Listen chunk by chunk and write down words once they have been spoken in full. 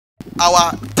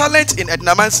our talent in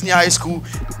Edinaman Senior High School,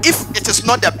 if it is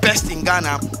not the best in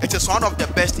Ghana, it is one of the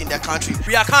best in the country.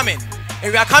 We are coming, and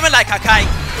we are coming like a kite.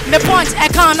 The point I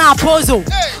can't now pozo.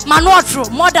 Manotro,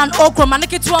 more than okro,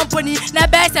 maniki to company, na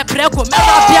best a preko,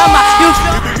 mega piama.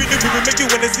 You make you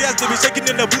when they see us, they be shaking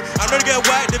in the boot. I'm not get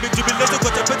why they be jubilating,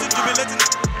 got a person jubilating.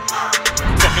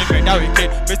 Talking now we can,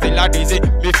 Mr. Ladies,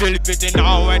 me feel it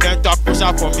now when they talk push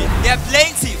up for me. The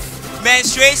plaintiff,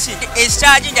 menstruation, is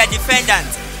charging the defendant.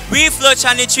 We flow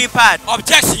sanitary pad.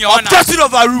 Objection, Your Honor. Objection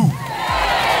overrule.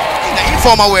 The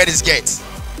informal word is get.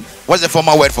 What's the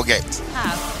formal word for get?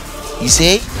 have. You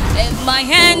say? If my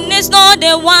hand is not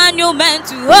the one you meant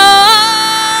to hold.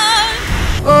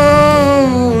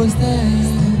 Oh,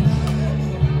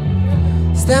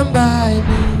 stand by me.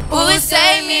 Who will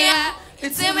save me?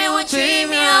 It's me who treat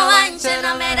me. I want you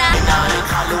to me that.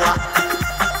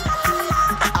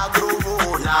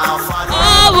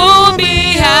 I will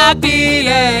be happy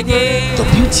again.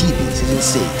 WTB Season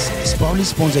 6 is proudly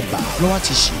sponsored by Flour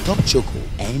Tissue, Top Choco,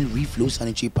 and Reflow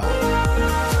Sanitary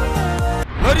Pad.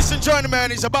 Ladies and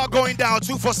gentlemen, it's about going down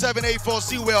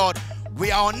 24784 World.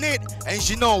 We are on it, and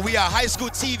you know we are High School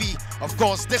TV. Of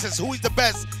course, this is Who is the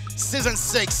Best Season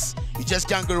 6. You just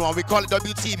can't go wrong. We call it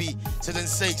WTB Season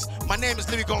 6. My name is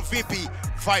Livicon VP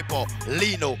Viper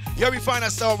Lino. Here we find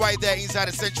ourselves right there inside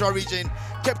the central region,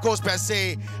 Cape Coast per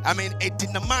se. I mean,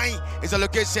 Edinaman is a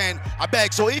location. I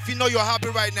beg. So if you know you're happy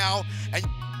right now and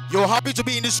you're happy to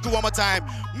be in this school one more time,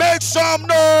 make some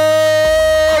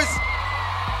noise.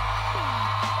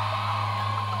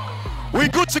 We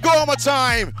good to go one more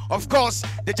time. Of course,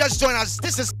 they just joined us.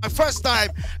 This is my first time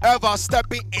ever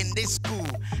stepping in this school.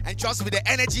 And trust me, the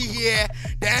energy here,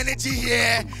 the energy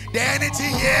here, the energy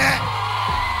here.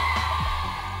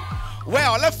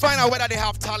 Well, let's find out whether they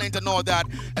have talent and all that.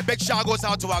 A big shout goes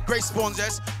out to our great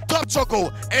sponsors. Top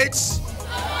Choco, it's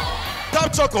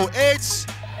Top Choco, it's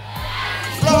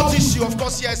Flour Tissue, of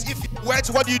course, yes. If you're wet,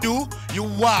 what do? You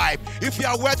wipe. If you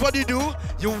are wet, what do?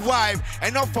 You wipe.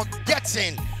 And not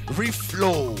forgetting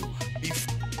Reflow.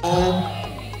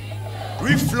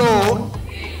 Reflow.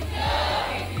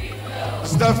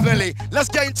 Definitely. Let's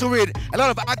get into it. A lot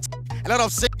of acting, a lot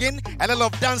of singing, a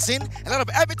lot of dancing, a lot of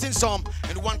everything some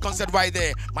in one concert right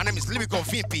there. My name is Livicon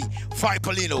VP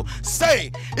Vipolino.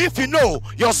 Say, if you know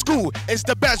your school is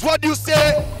the best, what do you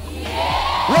say?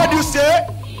 Yeah. What do you say?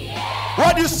 Yeah.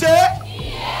 What do you say?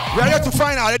 Yeah. We are here to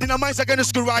find out. Edinaman Secondary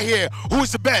School right here. Who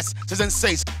is the best? Season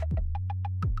 6.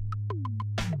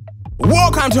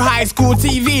 Welcome to High School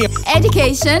TV.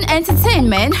 Education,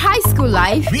 entertainment, high school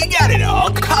life. We got it all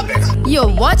covered. You're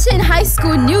watching High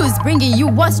School News, bringing you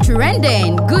what's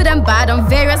trending, good and bad on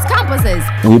various campuses.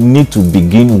 We need to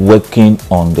begin working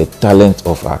on the talent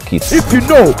of our kids. If you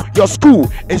know your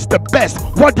school is the best,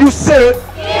 what do you say?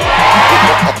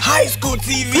 Yeah. High School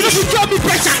TV. You should tell me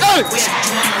pressure.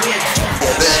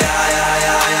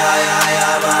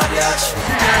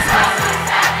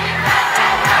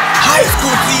 High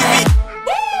School TV.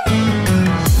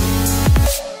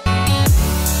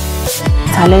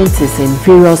 Talent is in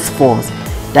various forms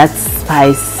that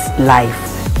spice life.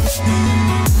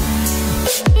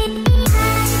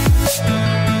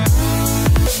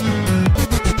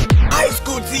 High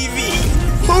School TV.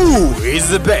 Who is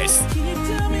the best?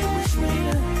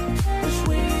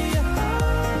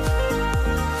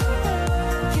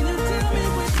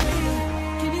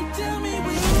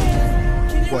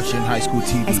 Watching High School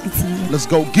TV. Let's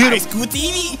go get it. High School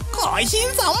TV.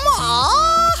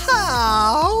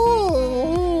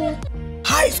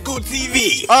 High School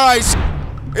TV. Alright,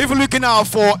 if you're looking out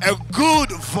for a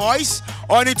good voice,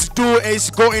 all you need to do is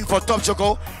go in for Top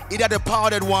Choco, either the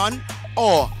powdered one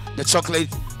or the chocolate,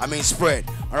 spread.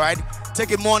 Alright,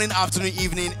 take it morning, afternoon,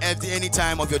 evening, any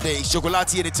time of your day.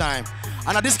 Chocolate anytime.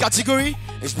 And at this category,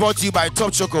 it's brought to you by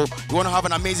Top Choco. You want to have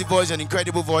an amazing voice, an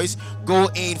incredible voice, go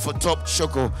in for Top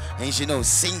Choco. And you know,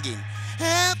 singing.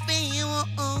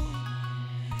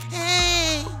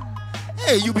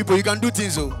 Hey, you people, you can do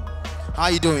things, so. How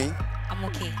you doing? I'm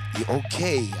okay. You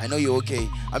okay? I know you're okay.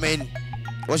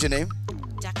 What's your name?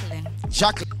 Jacqueline.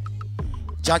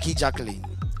 Jacqueline.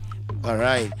 All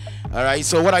right.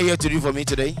 So what are you here to do for me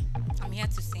today? I'm here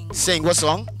to sing. Sing what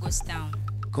song? Ghost Town.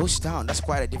 Ghost Town. That's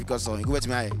quite a difficult song. You go to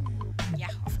me. Yeah.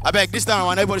 I beg this time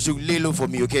around, everybody should lay low for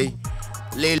me, okay?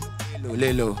 Lay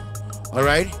low. All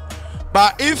right.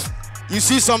 But if you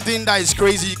see something that is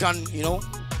crazy, you can,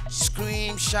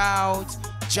 scream, shout,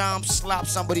 jump, slap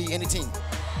somebody, anything.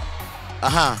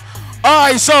 All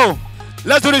right, so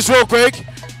let's do this real quick.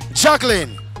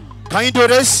 Jacqueline, can you do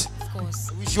this? Of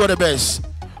course. Wish you all the best.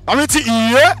 I'm into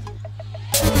yeah.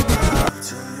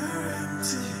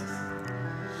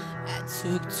 I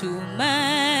took too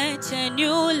much when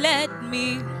you let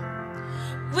me.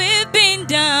 We've been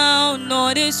down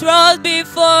on this road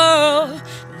before.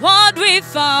 What we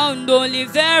found don't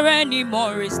live there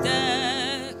anymore is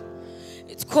there.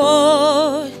 It's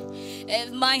cold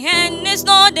if my hand is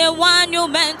not the one you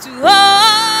meant to hold.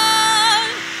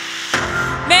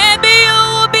 Maybe you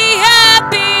will be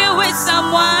happy with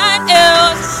someone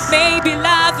else. Maybe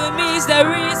love me is the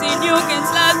reason you can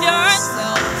love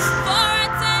yourself. For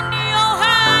attending your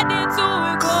heart into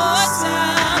a good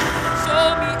time.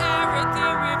 Show me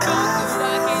everything we built so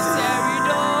I can tear it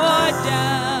all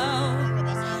down.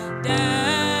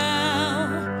 Down,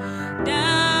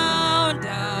 down,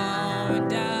 down,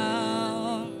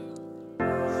 down.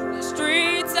 The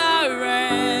streets are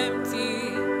empty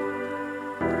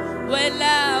where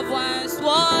love once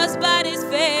was, but it's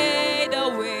fade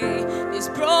away. This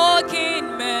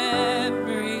broken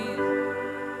memory.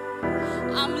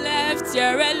 I'm left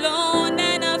here alone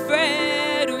and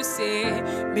afraid to say,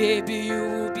 maybe you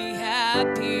will be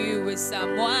happy with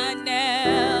someone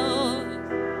else.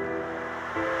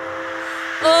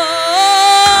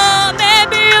 Oh,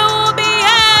 maybe you will be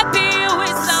happy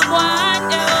with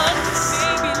someone else.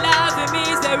 Maybe loving me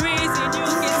is the reason you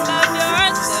can love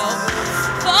yourself.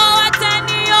 For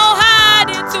attending your heart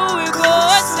into a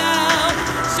ghost town.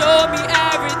 Show me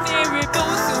everything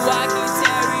rebuilt so I can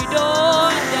tear it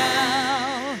all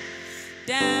down.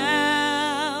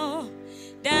 Down,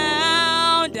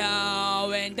 down,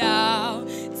 down and down.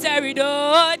 Tear it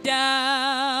all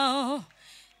down.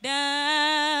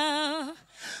 Down,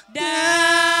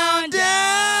 down,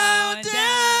 down,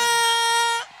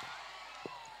 down.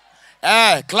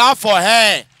 Hey, clap for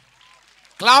her.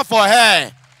 Clap for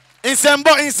her. In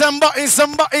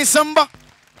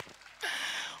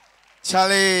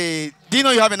Charlie, do you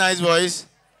know you have a nice voice?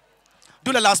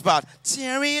 Do the last part.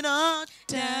 Tear it all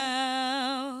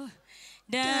down,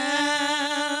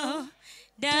 down,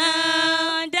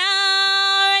 down,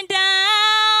 down,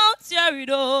 down, tear it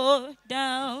all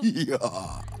down.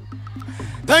 Yeah.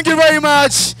 Thank you very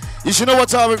much. You should know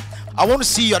what's up. I want to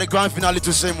see you at the grand finale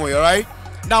the same way, all right?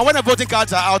 Now, when the voting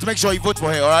cards are out, make sure you vote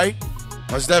for her, all right?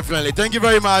 Most definitely. Thank you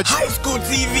very much. High School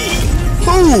TV.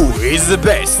 Who is the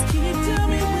best?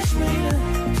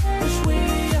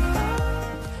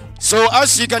 So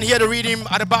as you can hear the rhythm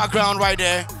at the background right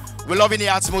there, we're loving the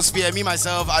atmosphere. Me,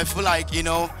 myself, I feel like, you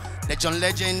know, the John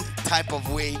Legend type of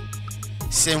way.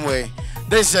 Same way.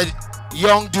 There's a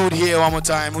young dude here one more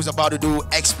time who's about to do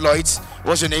exploits.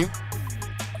 What's your name?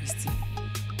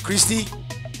 Christy.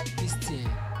 Christian.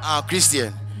 Ah,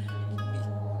 Christian.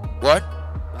 What?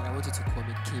 But I want you to call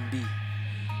me Kim B.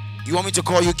 You want me to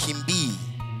call you Kim B?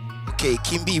 Okay,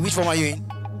 Kim B. Which form are you in?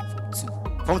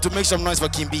 From 2. Make some noise for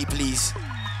Kim B, please.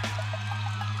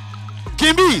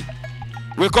 Kim B.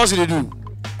 What course you do?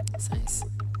 Science.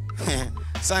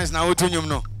 Science now.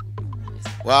 No.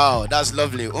 Wow, that's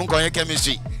lovely. Unko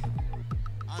chemistry.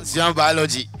 And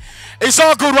biology. It's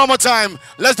all good one more time.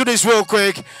 Let's do this real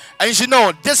quick. And you should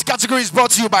know, this category is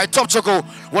brought to you by Top Choco.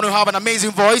 Want to have an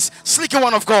amazing voice? Slicky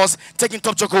one, of course. Taking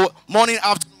Top Choco morning,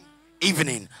 afternoon,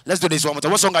 evening. Let's do this one more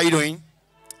time. What song are you doing?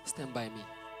 Stand by me.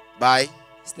 By?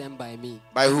 Stand by me.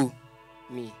 By who?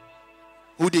 Me.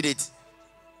 Who did it?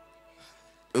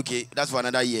 Okay, that's for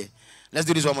another year. Let's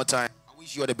do this one more time. I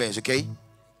wish you all the best, okay?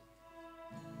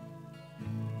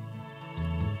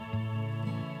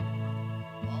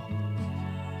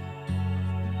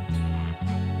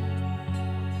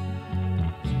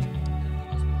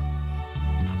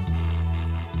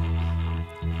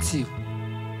 Two.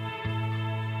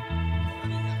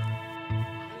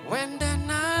 When the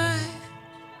night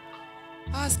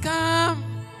has come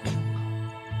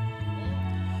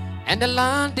and the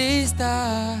land is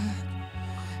dark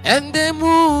and the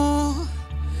moon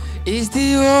is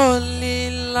the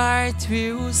only light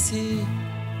we will see.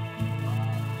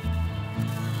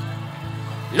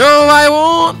 No, I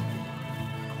won't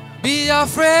be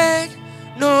afraid.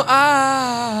 No,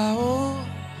 I won't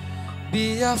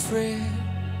be afraid.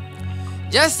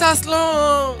 Just as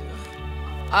long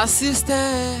as you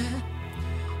stand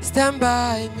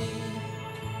by me.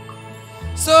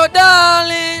 So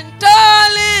darling,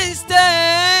 darling,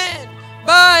 stand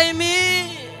by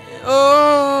me.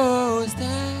 Oh,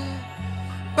 stand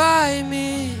by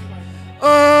me.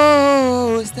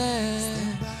 Oh,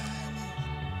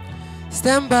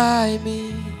 stand by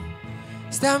me.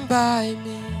 Stand by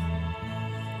me.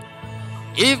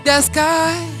 If the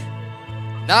sky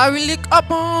that we look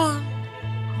upon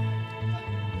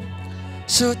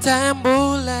should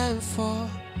tumble and fall,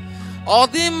 all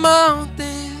the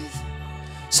mountains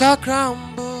shall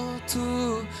crumble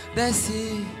to the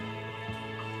sea.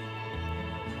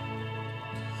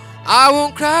 I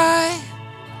won't cry,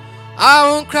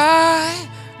 I won't cry,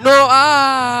 no,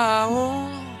 I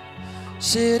won't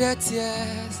shed a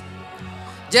tears.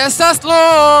 Just as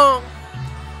long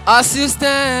as you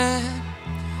stand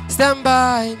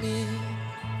by me.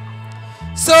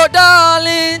 So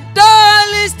darling,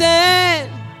 darling,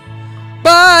 stand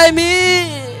by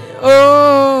me.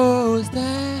 Oh,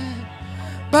 stand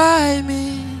by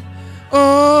me.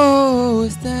 Oh,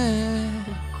 stand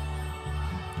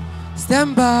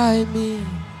by me.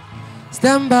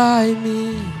 Stand by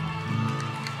me.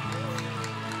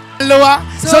 Lower.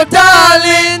 So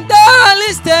darling,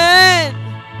 darling, stand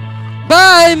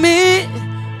by me.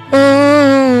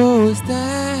 Oh,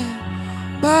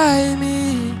 stand by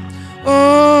me.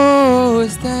 Oh,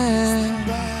 stand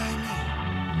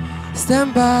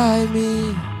by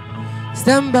me.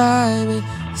 Stand by me.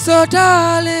 So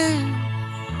darling,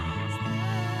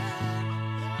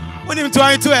 when you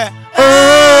trying to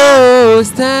oh,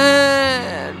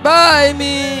 stand by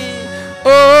me.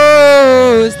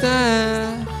 Oh, stand.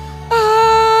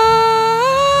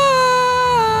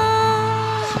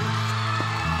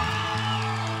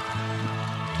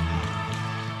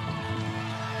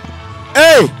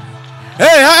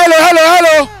 Hey,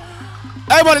 hello.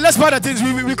 Everybody, let's find the things.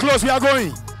 We close. We are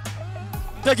going.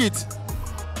 Take it.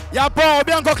 Yeah, Paul,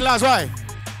 be on class. Why?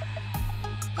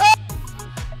 Hey.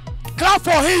 Clap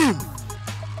for him.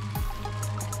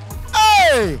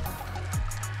 Hey,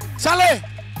 Charlie.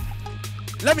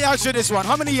 Let me ask you this one.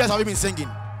 How many years have you been singing?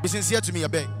 Be sincere to me, I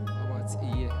beg. About a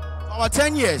year. About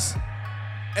 10 years.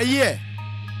 A year.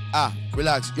 Ah,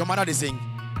 relax. Your mother they sing.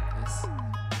 Yes.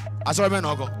 I saw him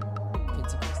go.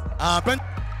 Pentecost.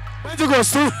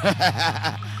 Pentecost too.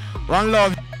 One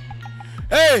love.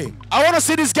 Hey, I want to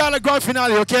see this guy at the grand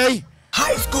finale, okay?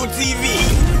 High School TV.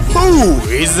 Who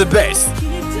is the best?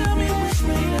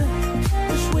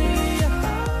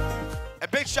 A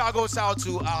big shout goes out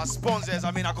to our sponsors.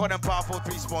 I mean, I call them powerful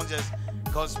 3 sponsors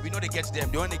because we know they get them.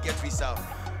 They only get 3 stuff.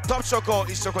 Top Choco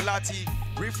is chocolati,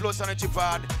 reflow sanitary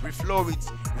pad, reflow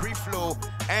it, reflow,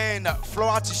 and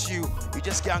floral tissue. You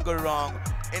just can't go wrong.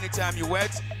 Anytime you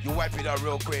wet, you wipe it out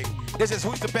real quick. This is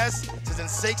Who's the Best, season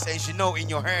 6, and you know in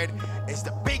your head, it's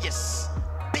the biggest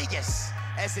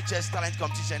SHS talent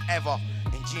competition ever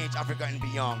in GH Africa and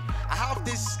beyond. I have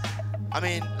this,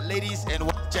 ladies and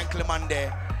gentlemen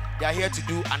there. They are here to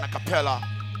do an acapella.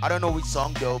 I don't know which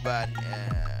song though, but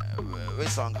which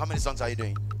song? How many songs are you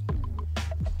doing?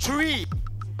 3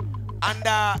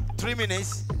 under 3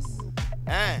 minutes.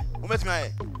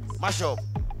 Mash up.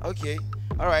 Okay.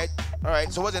 All right.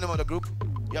 So what's the name of the group?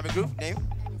 You have a group name?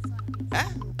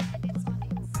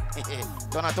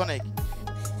 Tonatonic.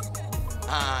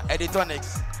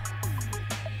 Editonics.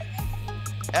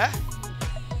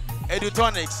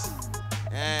 Editonics.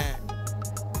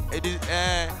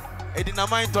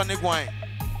 Edinaman tonic wine.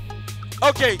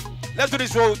 Okay, let's do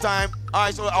this whole time. All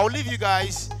right, so I'll leave you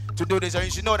guys to do this, and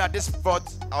you should know that this part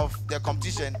of the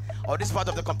competition is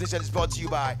brought to you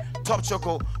by Top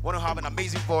Choco. Want to have an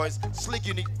amazing voice, slick,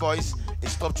 unique voice?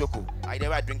 It's Top Choco. I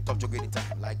drink Top Choco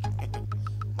anytime, like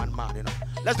man, you know.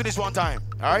 Let's do this one time.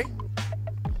 All right.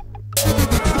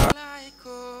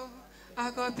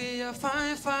 I could be a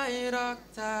fine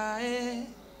doctor.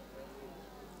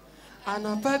 I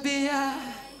know baby,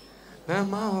 my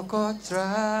mom could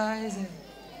try.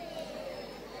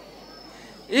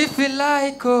 If you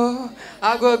like,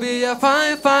 I go be a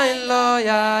fine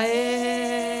lawyer.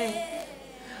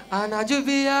 And I do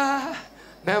be a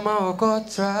mama could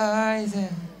try.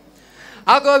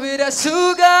 I go be the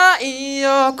sugar in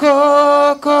your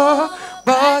cocoa,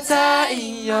 butter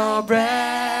in your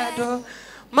bread. Oh.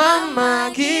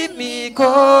 Mama, give me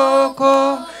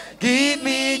cocoa, give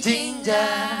me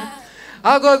ginger.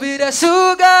 I go be the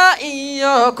sugar in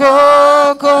your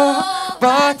cocoa,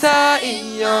 butter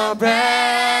in your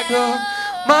bread. Oh.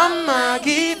 Mama,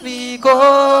 give me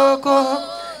cocoa,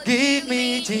 give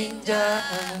me ginger.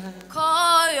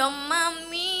 Call your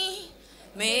mommy,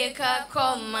 make her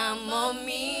call my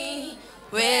mommy.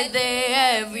 Where they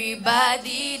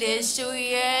everybody, they show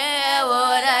yeah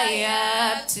what I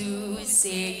have to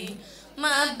say.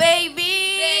 My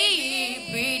baby,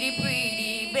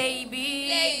 pretty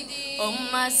baby. Oh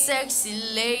my sexy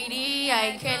lady,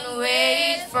 I can't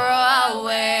wait for our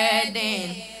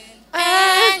wedding.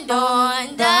 And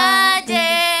on that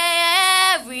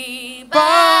day,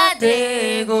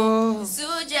 everybody go.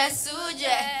 Suje.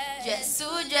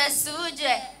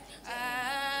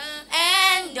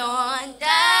 And on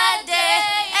that day,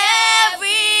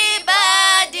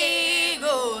 everybody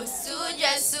go.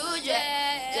 Suje.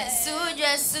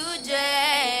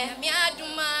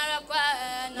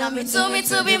 Nami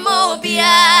to be more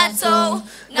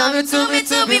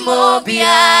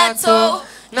beato.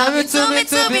 Nami to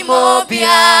be more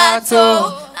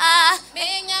beato.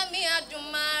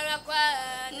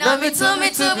 Nami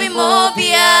to be more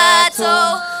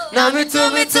beato. Nami to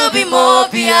be more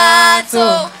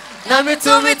beato. Nami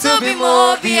to be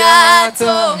more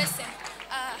beato. Listen,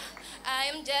 I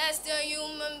am just a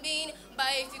human being,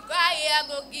 but if you cry, I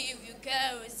go give you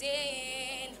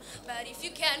kerosene. But if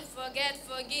you can't forget,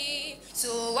 forgive.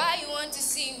 So why you want to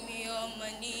see me on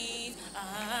my knees?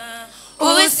 Who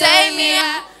will say me?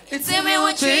 It's me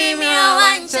who treat me,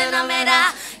 I want to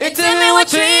mera. It's me who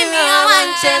treat me, I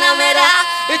want to mera.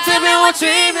 It's me who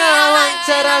treat me, I want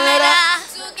to mera.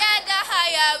 Together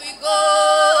higher we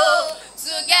go.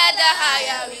 Together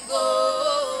higher we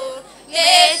go.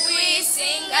 Make we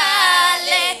sing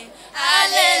hallelujah.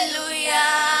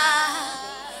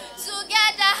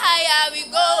 Together higher we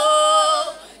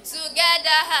go.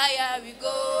 Together higher we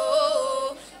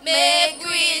go. Make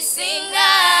we sing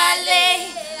hallelujah.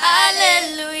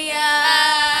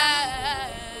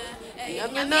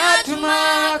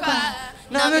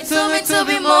 Nami to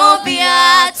be more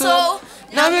beato.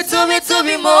 Nami to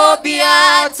be more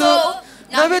beato.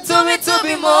 Nami to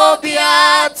be more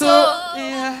beato.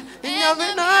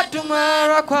 Nami not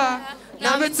tomorrow.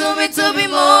 Nami to be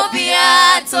more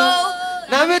beato.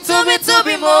 Nami to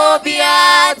be more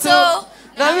beato.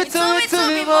 Nami to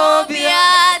be more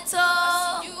beato.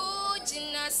 You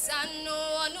jina sano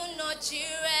anu no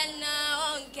chirena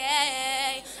onke.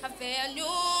 Afe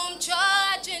anum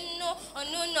chajino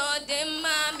anu no de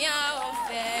mamia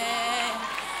onfe.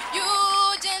 You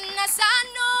jina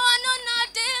sano anu no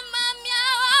de mamia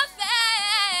onfe.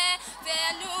 Fe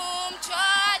anum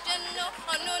chajino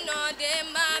anu no de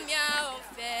mamia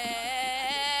onfe.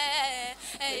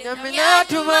 Nami na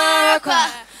tumakwa.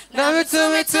 Nami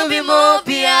to be more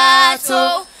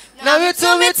beato. Nami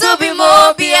to be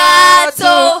more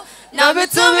beato. Nami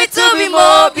to be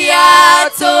more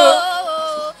beato.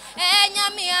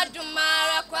 Enyami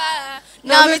adumara kwa.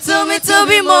 Nami to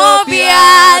be more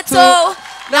beato.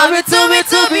 Nami to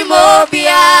be more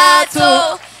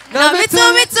beato. Nami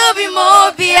to be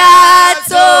more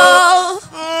beato.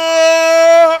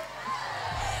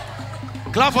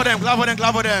 Clap for them, clap for them,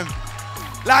 clap for them.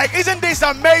 Like, isn't this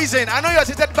amazing? I know you're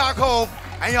seated back home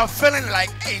and you're feeling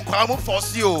like, hey, Kwamo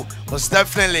force you. But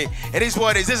definitely, it is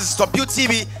what it is. This is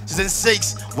WTB season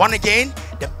 6. One again,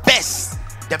 the best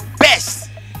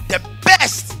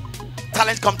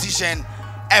talent competition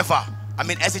ever. I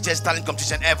mean, SHS talent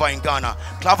competition ever in Ghana.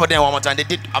 Clap for them one more time. They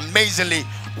did amazingly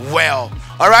well.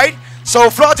 All right.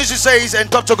 So Floor Tissue says and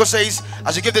Top Choco says,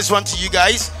 I should give this one to you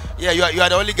guys. Yeah, you are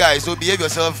the only guys, so behave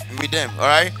yourself with them. All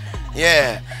right.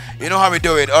 Yeah. You know how we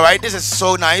do it, all right? This is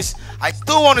so nice. I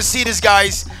still want to see these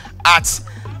guys at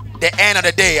the end of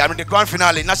the day. I mean, the grand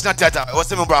finale, National Theatre.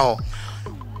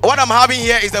 What I'm having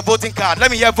here is the voting card. Let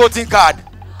me hear voting card.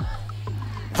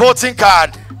 Voting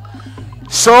card.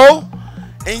 So,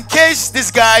 in case these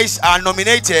guys are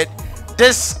nominated,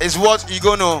 this is what you're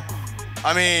going to,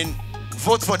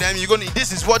 vote for them.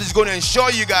 This is what is going to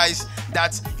ensure you guys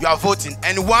that you are voting.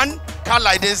 And one card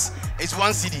like this is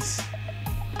 1 cedis.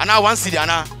 Anna 1 cedi,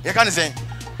 Anna. You can't say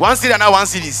 1 cedi, Anna 1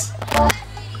 cedis.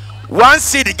 1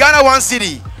 cedi, Ghana 1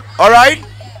 cedi. All right?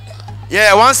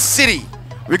 Yeah, 1 cedi.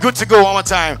 We're good to go one more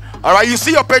time. All right, you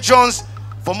see your patrons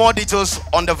for more details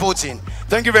on the voting.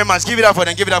 Thank you very much. Give it up for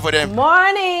them. Give it up for them.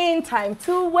 Morning, time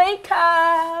to wake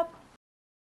up.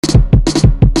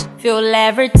 Feel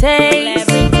every taste,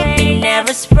 it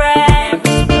never spread.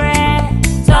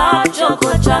 Top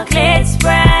chocolate, chocolate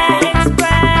spread.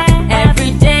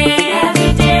 Every day,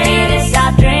 it is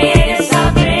our drink.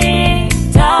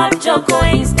 Top choco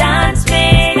instant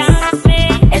mix.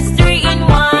 It's 3 in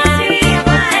 1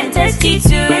 and tasty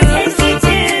too.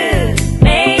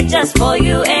 Made just for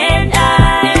you and I.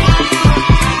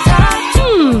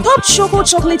 Top Choco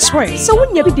chocolate spread. So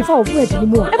when you be the fall of bread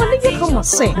anymore, I want you come and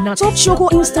say, now Top Choco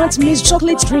instant mixed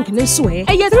chocolate drink in this way.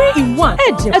 And 3 in 1.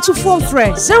 Head to phone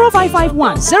fresh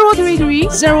 0551 033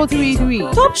 033.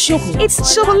 Top Choco, it's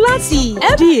chocolatey.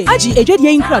 FDA.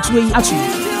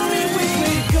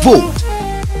 Vote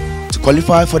to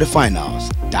qualify for the finals.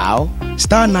 Dial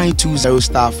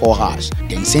 *920*4#.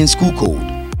 Then send school code.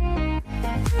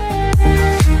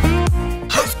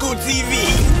 High School TV.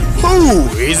 Who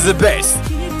is the best?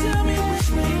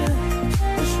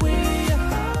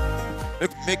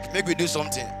 Make we do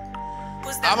something.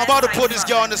 I'm about to put this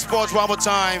girl on the spot one more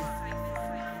time.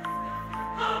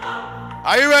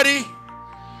 Are you ready?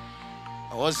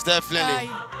 Most definitely.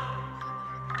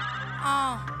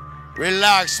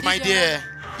 Relax, my dear.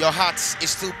 Your heart is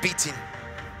still beating.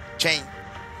 Chain.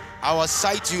 I will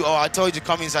cite you or I'll tell you to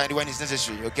come inside when it's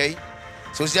necessary, okay?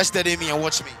 So just study me and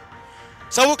watch me.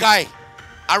 So, okay.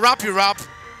 I rap, you rap.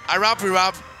 I rap, you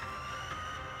rap.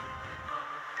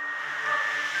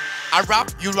 I rap,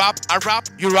 you rap. I rap,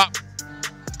 you rap.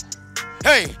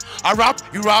 Hey, I rap,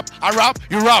 you rap. I rap,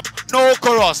 you rap. No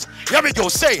chorus. Here we go.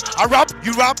 Say, I rap,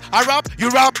 you rap. I rap, you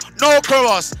rap. No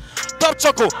chorus. Top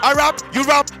Choco. I rap, you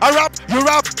rap. I rap, you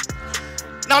rap.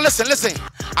 Now listen, listen.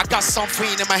 I got something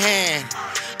in my hand.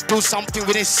 Do something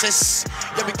with it, sis.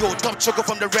 Here we go. Top Choco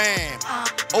from the Ram.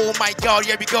 Oh my God.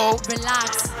 Here we go.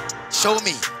 Relax. Show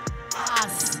me.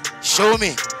 Pass. Show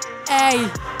me. Hey.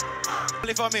 Hold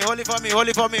it for me, hold it for me, hold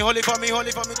it for me, hold it for me, hold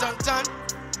it for me, tan.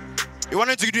 You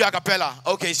wanted to do a cappella.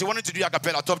 Okay, she wanted to do a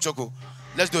cappella. Top Choco.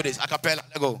 Let's do this. A cappella.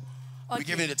 Let's go. Okay. We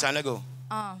give it the time. Let's go.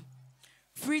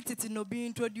 Free to no be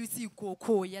introduced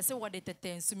Coco. Yes, what it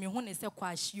attends to me when they say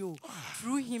quashio.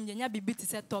 Through him, you be beat to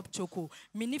set Top Choco.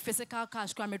 Mini physical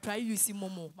cash come try you see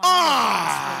Momo.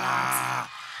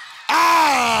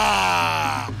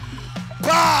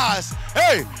 Bass!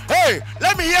 Hey, hey,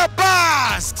 let me hear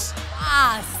bass!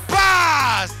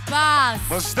 Bass! Bass!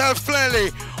 Most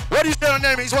definitely. What is her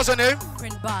name? What's her name?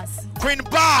 Queen Bass. Queen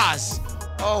Bass!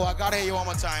 Oh, I gotta hear you one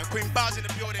more time. Queen Bass in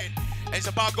the building. And it's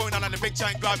about going on the big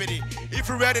time gravity. If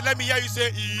you're ready, let me hear you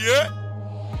say, yeah.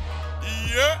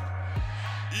 Yeah.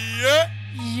 Yeah.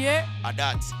 Yeah. And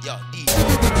that, yo, E.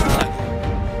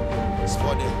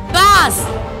 Spot it. Bass!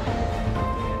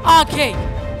 Okay.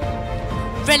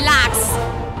 Relax.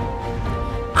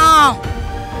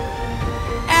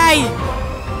 Hey.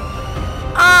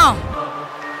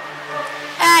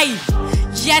 Hey.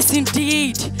 Yes,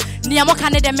 indeed. Niamo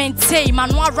Canada maintain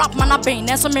manual rap man a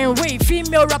bane. So me way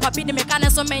female rapper be the mechanic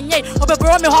so me ye.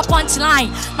 Obebro me hot punchline.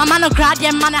 My man no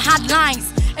gradient man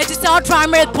headlines. It is all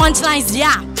primary punchlines,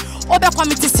 yeah. Obe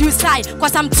commit suicide,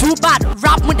 cause I'm too bad.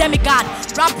 Rap with them God.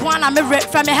 Rap one I'm a rap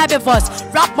from a heavy voice.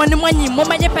 Rap money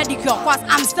moment you pedicure, cause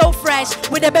I'm still fresh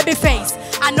with a baby face.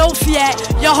 I no fear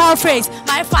your whole face.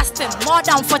 My fasting more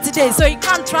than 40 days, so you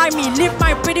can't try me, leave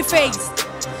my pretty face.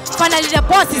 Finally the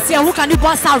boss is here, who can you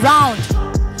boss around?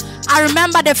 I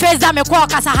remember the face that me call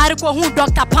cause I had to go who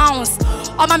Dr. Pounds.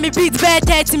 Oh my me beat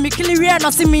better to me clear no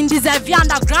see me in this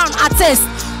underground artist.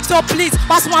 So please,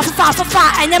 boss one for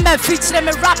far, and you may feature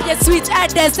me rap your sweet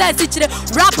head, there's a teacher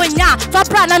rapping ya. For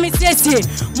prana me say,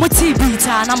 Muti beat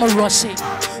and I'm a rush it.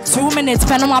 2 minutes,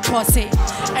 pen on my pussy.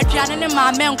 And piano in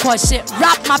my men quash it.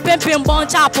 Rap my pimpin' bone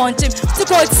chop on him. To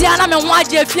go Tiana and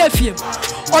watch your fear.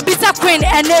 Obita Queen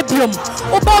and Abram.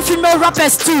 Both female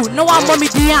rappers too. No one mommy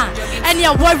Dian. And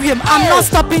you're worrying, I'm not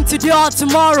stopping today or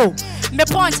tomorrow. Me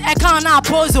punch a can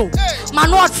apozo.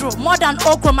 Manotro, more than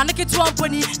okra, manaki to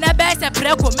company, never a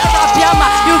preco, Piama,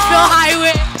 you feel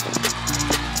highway.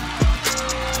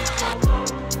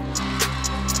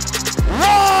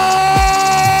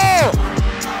 Whoa!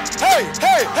 Hey,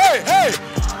 hey, hey, hey!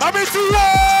 I'm into you!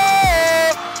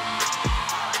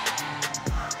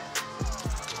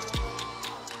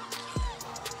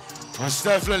 Most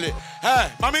definitely.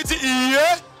 Hey, I'm into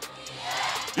yeah?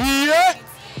 Yeah?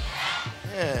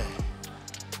 Yeah.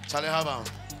 Charlie, have him.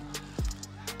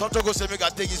 Don't go say make I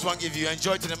take this one, give you.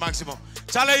 Enjoy to the maximum.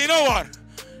 Charlie, you know what?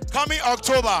 Coming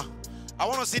October, I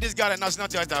want to see this guy at National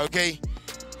Theater, okay?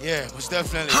 Yeah, most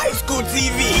definitely. High School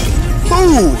TV.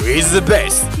 Who is the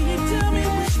best?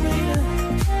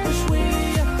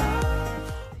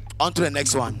 On to the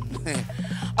next one.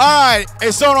 Alright,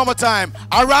 it's all normal time.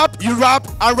 I rap, you rap,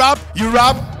 I rap, you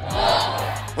rap.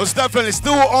 Most definitely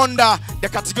still under the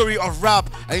category of rap.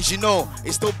 And you know,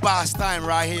 it's still past time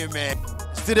right here, man.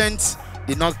 Students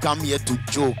did not come here to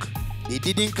joke. They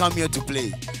didn't come here to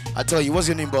play. I tell you, what's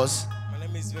your name, boss? My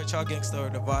name is Virtual Gangster,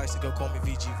 the Vibes. You can call me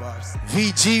VG Vibes.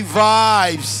 VG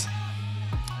Vibes.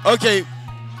 Okay,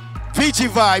 VG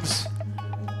Vibes.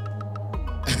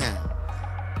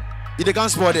 You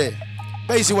can't spot it.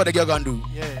 But you see what the girl can do?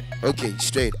 Yeah. Okay,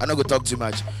 straight. I'm not going to talk too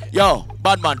much. Yo,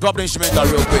 bad man, drop the instrumental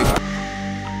real quick.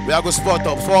 We are going to spot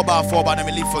up 4x4, but let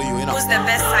me leave for you, you know. Who's the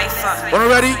best cipher? Are you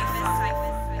ready?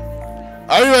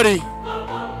 Are you ready?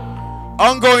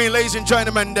 Ongoing, ladies and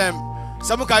gentlemen, them.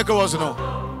 Some guy chorus, no.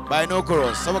 By no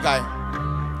chorus. Some guy.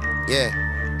 Yeah.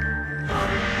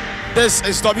 This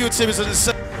is WTB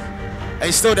and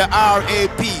it's still the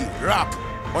RAP, rap.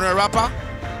 On a rapper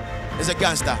is a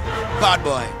gangster, bad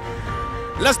boy.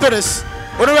 Let's do this.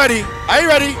 Are you ready? Are you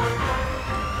ready?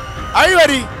 Are you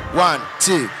ready? 1,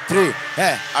 2, 3.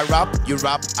 Hey, I rap, you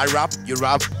rap, I rap, you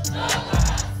rap.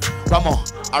 Come on.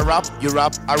 I rap, you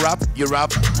rap, I rap, you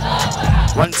rap.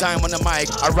 One time on the mic,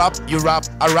 I rap, you rap,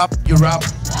 I rap, you rap.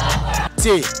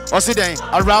 T, what's it then?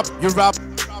 I rap, you rap,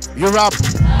 you rap.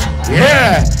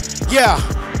 Yeah, yeah.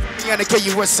 and the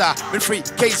KU West Side. Me free,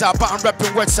 K's out, but I'm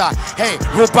rapping West Side. Hey,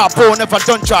 robot ball, never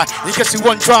done try. In case you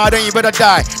won't try, then you better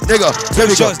die. Nigga, there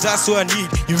we go. That's what I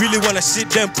need. You really wanna shit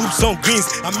them poops on greens.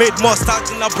 I made more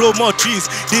stacks and I blow more trees.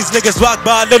 These niggas rock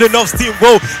by let enough steam.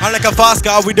 Whoa, I'm like a fast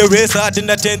car with a racer. I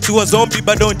didn't attend to a zombie,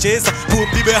 but don't chase her.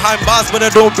 Put me behind bars, but I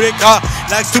don't break her.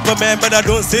 Like Superman, but I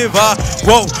don't save her.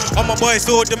 Whoa, all my boys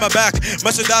hold in my back.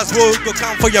 Merchandise roll, go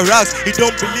count for your racks. You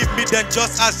don't believe me, then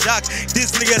just ask Jack.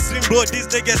 These niggas slim bro, these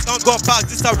niggas don't go back.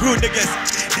 These are real niggas.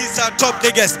 These are top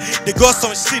niggas. They got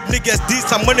some shit niggas.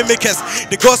 These are money makers.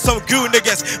 They got some grill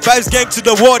niggas. Vibes gang to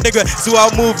the wall, nigga. So I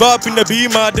move up in the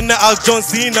beamer. Then I ask John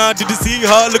Cena. Did you see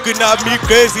her looking at me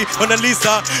crazy? Mona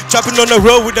Lisa, trapping on the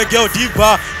road with the girl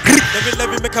diva. Let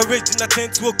me make a rage and I turn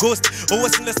to a ghost.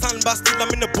 Always in the sun, but still I'm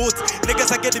in the boat.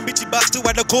 Niggas are getting bitchy, but still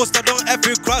at the coast. I don't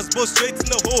ever cross, but straight in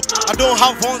the hole. I don't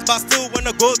have horns, but still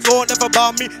wanna go. So never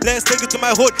about me. Let's take it to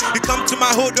my hood. You come to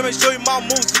my hood, let me show you my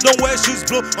moves. You don't wear shoes,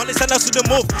 bro. Only send us to the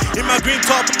move. In my green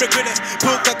top, I'm the greatest.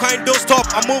 Broke a kind, don't stop.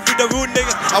 I move with the rude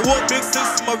niggas. I walk big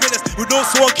sis, my realest. We don't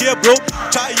smoke here, bro.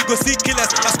 Try, you go see killers.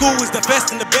 My school is the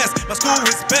best and the best. My school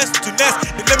is best to nest.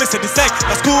 They let me say the sec.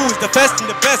 My school is the best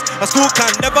and the best. My school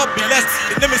can never be less.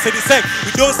 They let me say the sec.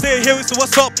 We don't say here, so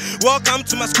what's up? Welcome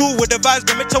to my school with the vibes,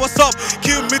 but make sure what's up.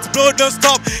 Kill me, bro, don't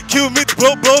stop. Kill me,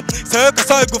 bro. So I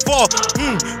saw it before.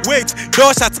 Wait,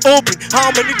 door shots open.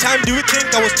 How many times do you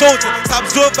think I was chosen?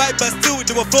 Sub-zero vibe, but still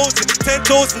they were frozen. 10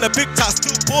 toes in the big top,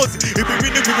 still posing. If we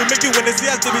really, we will make it when they see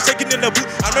us, they be shaking in the boot.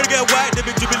 I know they get wide, they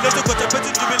be jubilating, got a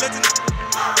petty jubilating.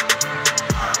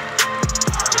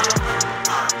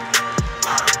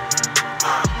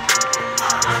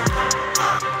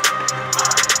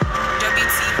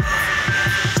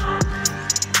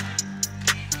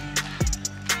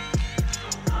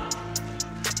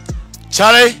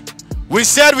 Charlie, we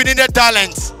said we needed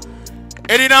talent.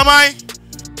 Edinaman,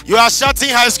 you are shutting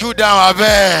high school down, I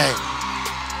beg.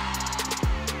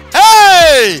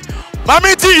 Hey!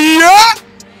 Mami T here?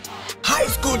 High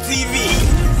School TV.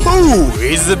 Who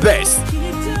is the best?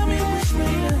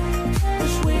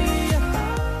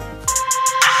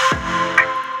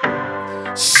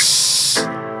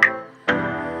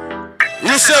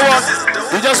 You say what?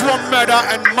 You just want murder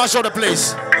and mash up the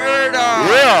place. Murder.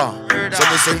 Yeah. Murder. So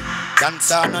me say,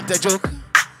 dance are not a joke.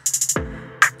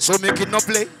 So make it no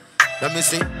play. Let me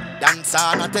say, dance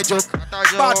are not a joke.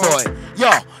 Bad boy. Yo,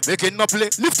 make it no play.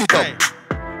 Lift it up.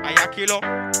 Are you kilo?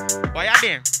 Why are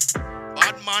you?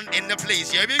 Bad man in the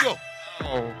place. Here we go.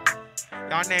 Oh.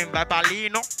 Your name by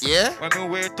Palino. Yeah. When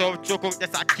we wait up, choke up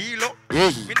just a kilo.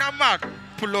 Yeah. Me not mad.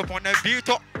 Pull up on the beat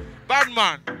up. Bad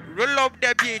man. Roll up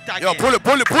the beat again. Yo, pull it.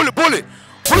 Pull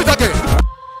it again.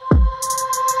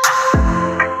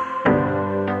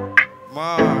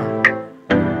 Man.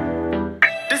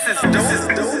 This is dope.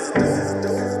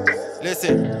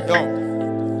 Listen, yo.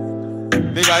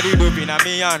 Big Adi dope in a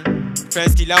me hand.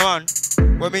 Friends kill a man.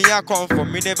 When me here come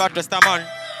from, me never trust a man.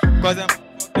 Cause them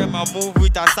a move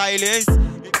with a silence.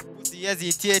 Pussy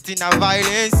hesitating a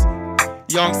violence.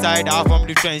 Young side out from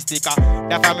the train sticker.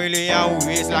 The family and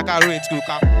waist like a rich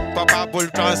cooker. Papa bull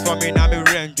transforming a me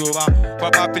Range Rover.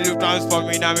 Papa pill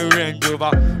transforming a me Range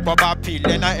Rover. Papa pill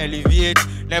then I elevate.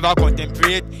 Never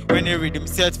contemplate when the rhythm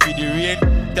sets for the rain.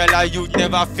 Tell her you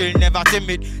never feel, never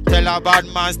timid. Tell her bad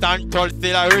man stand tall,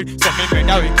 still a real. So me made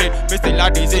a wicked, me still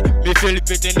a dizzy. Me feel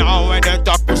pity now when them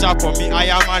talk push up on me. I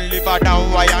am and live her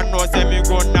down. Why I know say me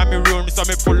gun and me run. So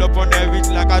me pull up on the witch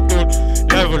like a toad.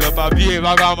 Level up a behave,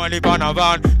 I got money on a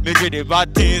van. Me do the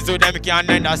bad things so them can't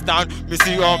understand. Me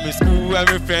see all my school and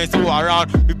my friends who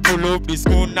around. Me pull up the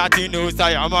school, nothing else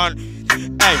I am on.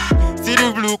 Hey, see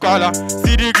the blue collar,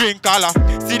 see the green collar,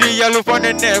 see the yellow for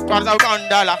the neck,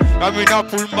 $1,000. I mean I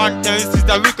pull mountains, it's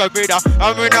a wicked better.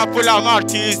 I mean I pull a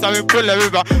Martins, I mean pull a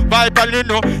river. Vital, you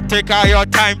know, take out your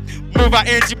time. Move an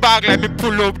inch back, let me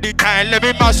pull up the time. Let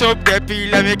me mash up the peel,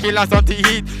 let me kill us something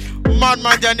heat. Man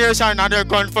generation and the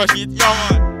gun for shit, yo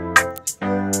man.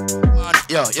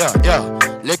 Yo.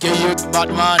 Lick a youth, bad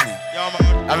man. Yo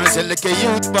man. I mean say lick a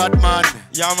youth, bad man.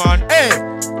 Yeah man. Hey,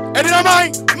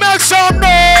 Edinaman, make some noise!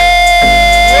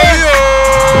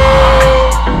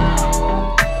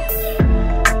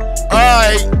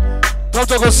 Alright.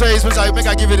 Dr. Go says, make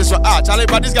I give you this one. Charlie,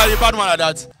 but this guy is a bad man like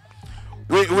that.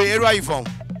 Where are you from?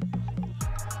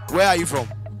 Where are you from?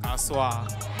 Kaswa.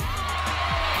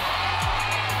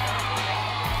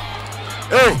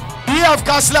 Hey, do you have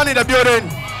Caslan in the building?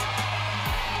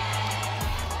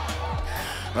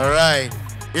 Alright.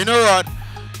 You know what?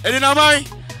 Edinaman,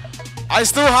 I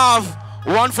still have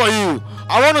one for you.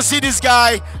 I want to see this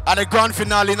guy at the grand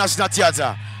finale National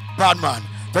Theatre. Bad man.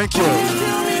 Thank you.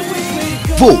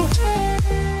 Vote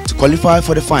to qualify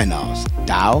for the finals.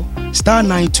 Dial star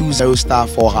 920 star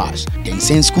 4 hash, then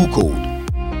send school code.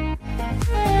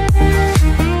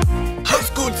 High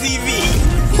School TV.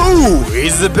 Who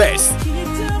is the best?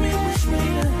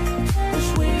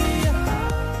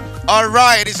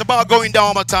 Alright, it's about going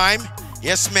down my time.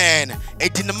 Yes, man.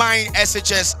 Edinaman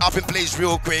SHS up in place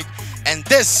real quick. And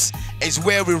this is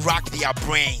where we rock their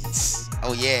brains.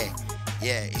 Oh, yeah.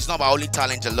 Yeah, it's not about only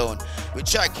talent alone. We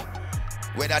check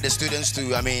whether the students too,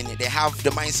 they have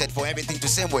the mindset for everything to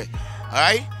same way.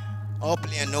 Alright? All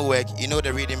play and no work. You know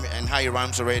the rhythm and how it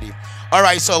rhymes already.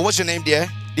 Alright, so what's your name there?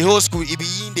 The whole school,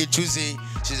 they choose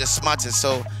she's the smartest.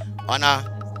 So, Anna.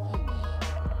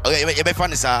 Okay, you be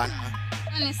funny, sir.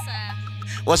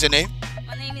 What's your name?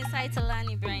 My name is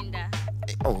Aitalani Brenda.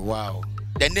 Oh, wow.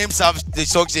 The names of the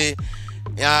songs, AKA.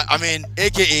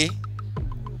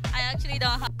 I actually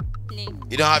don't have a name.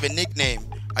 You don't have a nickname.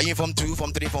 Are you in Form 2,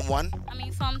 Form 3, Form 1? I'm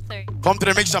in Form 3. Form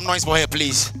 3, make some noise for her,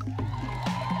 please.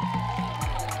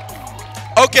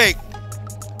 Okay.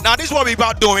 Now, this is what we're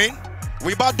about doing.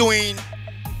 We're about doing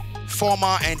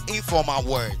formal and informal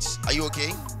words. Are you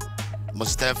okay?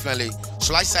 Most definitely.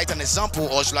 Shall I cite an example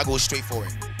or shall I go straight for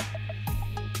it?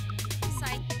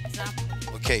 Cite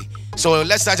example. Okay. So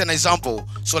let's cite an example.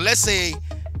 So let's say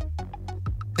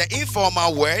the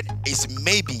informal word is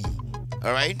maybe.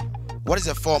 All right. What is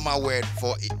the formal word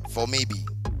for maybe?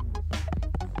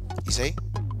 You say?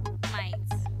 Might.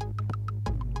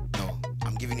 No.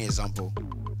 I'm giving you an example.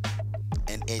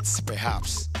 And it's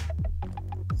perhaps.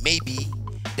 Maybe.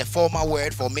 The formal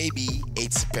word for maybe,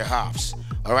 it's perhaps.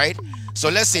 All right. So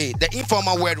let's say the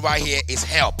informal word right here is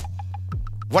help.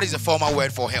 What is the formal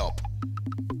word for help?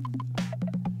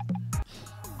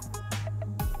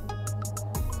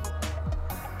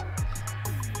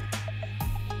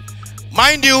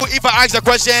 Mind you, if I ask the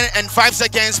question and 5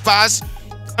 seconds pass,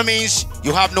 that means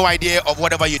you have no idea of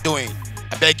whatever you're doing.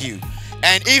 I beg you.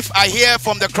 And if I hear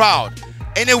from the crowd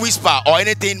any whisper or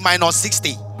anything minus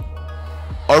 60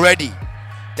 already.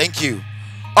 Thank you.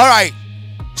 All right.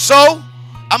 So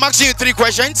I'm asking you 3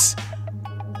 questions.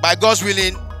 By God's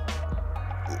willing,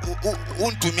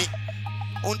 to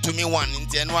me one.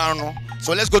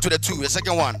 So let's go to the 2. The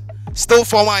second one. Still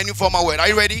formal and informal word. Are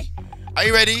you ready? Are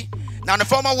you ready? Now the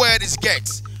formal word is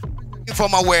get.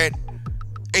 Informal word.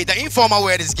 Hey, the informal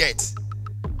word is get.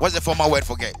 What's the formal word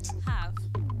for get? Have.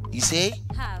 You say?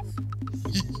 Have.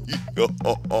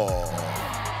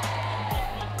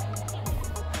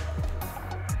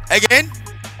 Again,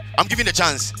 I'm giving the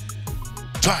chance.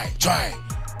 Try.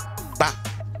 Ba.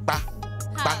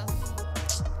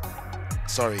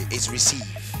 Sorry, it's receive.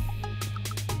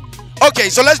 Okay,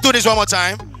 so let's do this one more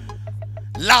time.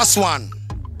 Last one.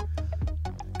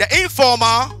 The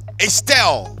informal is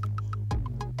tell.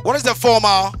 What is the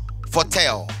formal for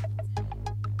tell?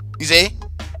 You say?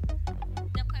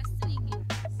 The question.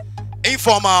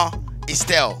 Informal is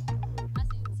tell.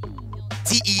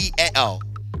 T-E-L.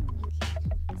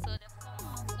 So the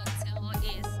formal for tell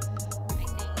is,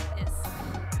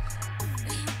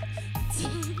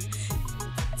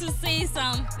 to say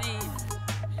something.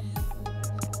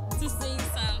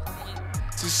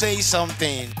 To say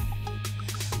something.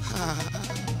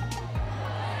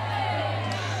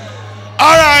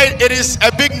 All right, it is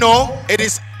a big no. It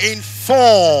is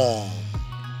inform.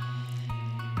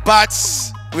 But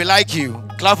we like you.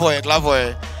 Clap for it, clap for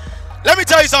it. Let me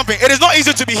tell you something. It is not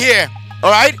easy to be here.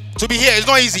 All right? To be here is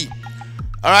not easy.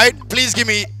 All right? Please give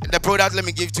me the product. Let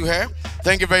me give to her.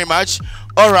 Thank you very much.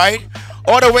 All right.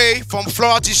 All the way from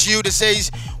floral tissue that says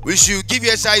we should give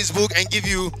you a size book and give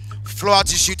you floral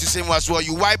tissue to same as well.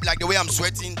 You wipe like the way I'm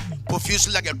sweating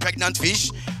profusely like a pregnant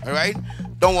fish. All right?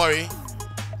 Don't worry.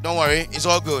 Don't worry. It's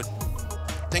all good.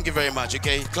 Thank you very much.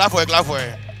 Okay? Clap for it, clap for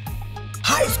it.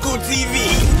 High School TV.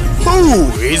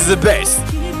 Who is the best?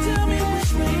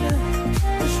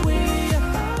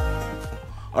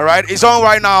 All right, it's on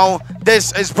right now.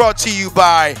 This is brought to you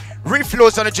by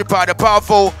Reflow Sanitary Pad, the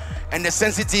powerful and the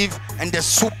sensitive and the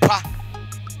super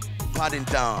pad in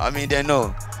town. I mean, they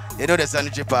know the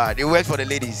sanitary pad. It works for the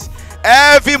ladies.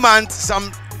 Every month,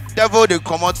 some devil they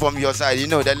come out from your side. You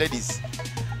know, the ladies.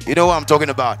 You know what I'm talking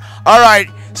about. All right,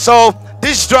 so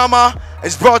this drama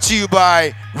is brought to you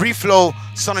by Reflow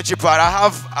Sanitary Pad. I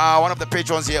have one of the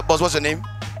patrons here. Boss, what's your name?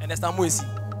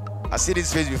 I see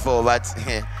this face before, but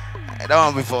that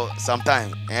one before some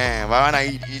time. Yeah, but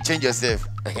when you change yourself.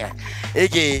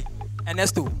 Okay.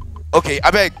 Ernesto. Okay,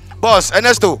 I beg. Boss,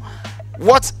 Ernesto,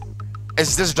 what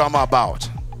is this drama about?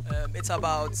 It's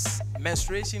about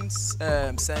menstruations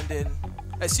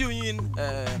suing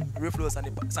Reflow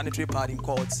Sanitary Pad in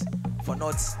court for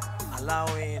not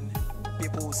allowing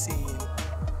people seeing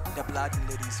the blood in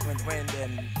ladies when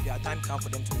their time comes for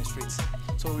them to menstruate.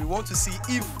 So we want to see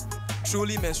if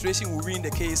truly menstruation will win the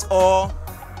case or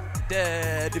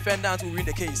the defendant will win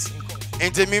the case.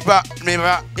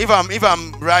 If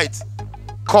I'm right,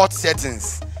 court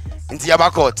settings in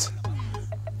Yaba court.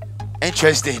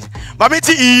 Interesting.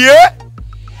 Mamiti, yeah.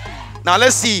 Now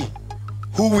let's see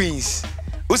who wins.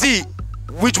 We'll see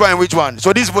which one and which one.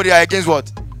 So this body are against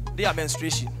what? They are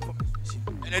menstruation.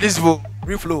 And this vote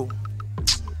reflow.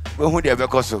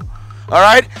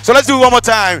 Alright, so let's do it one more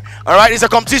time. Alright, it's a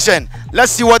competition.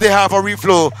 Let's see what they have for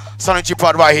reflow sanitary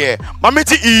pad right here.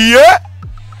 Mamiti, yeah.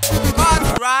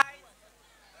 Right.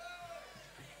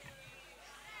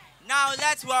 Now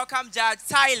let's welcome Judge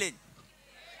Thailand.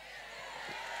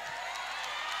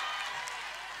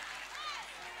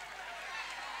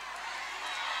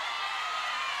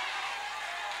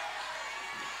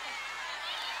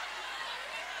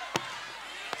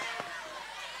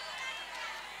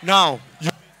 Now,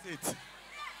 you sit.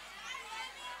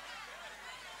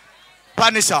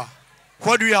 Panisha,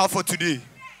 what do we have for today?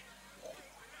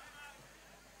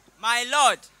 My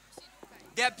lord,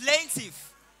 the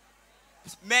plaintiff,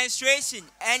 menstruation,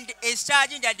 and is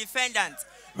charging the defendant,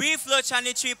 reflow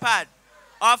sanitary pad,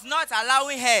 of not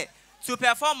allowing her to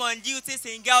perform on duties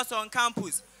in girls on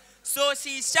campus. So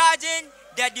she is charging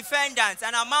the defendant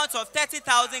an amount of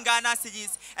 30,000 Ghana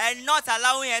cedis and not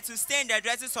allowing her to stain the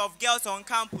dresses of girls on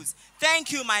campus.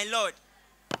 Thank you, my lord.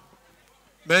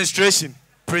 Menstruation,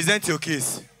 present your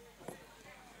case.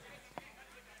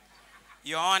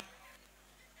 Your Honor,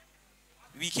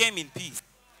 we came in peace.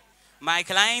 My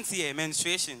client here,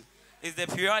 menstruation, is the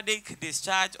periodic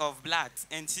discharge of blood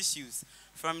and tissues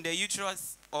from the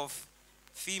uterus of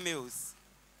females.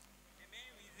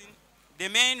 The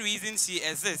main reason she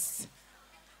exists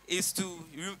is to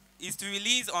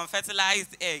release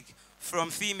unfertilized egg from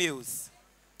females.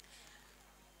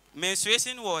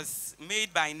 Menstruation was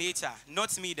made by nature,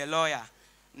 not me, the lawyer,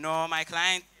 nor my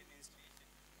client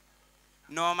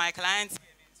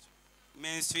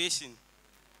menstruation.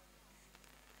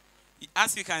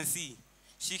 As you can see,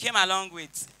 she came along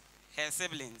with her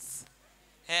siblings,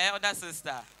 her elder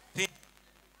sister,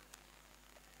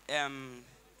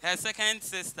 her second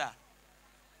sister,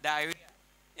 diarrhea,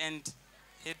 and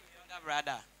her younger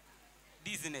brother,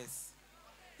 dizziness.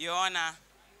 Your Honor,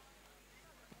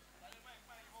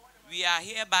 we are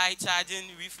hereby charging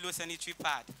reflow sanitary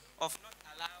pad of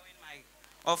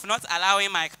not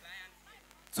allowing my client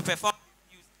to perform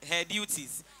her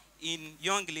duties in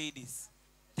young ladies.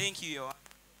 Thank you, Your Honor.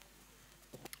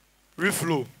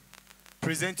 Reflow,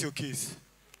 present your case.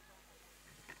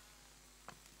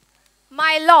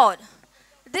 My lord,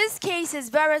 this case is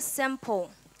very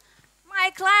simple. My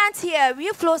client here,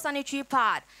 reflow sanitary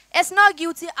pad, is not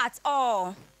guilty at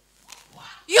all.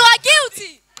 You are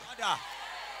guilty. Mother.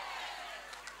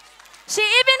 She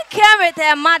even came with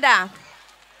her mother.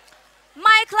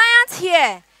 My client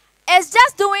here is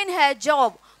just doing her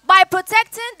job by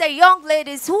protecting the young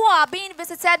ladies who are being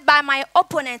visited by my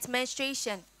opponent,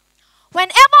 menstruation.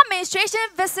 Whenever menstruation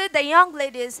visits the young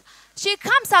ladies, she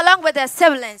comes along with her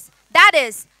siblings. That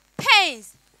is,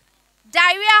 pains,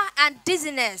 diarrhea, and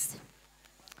dizziness.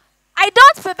 I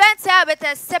don't prevent her with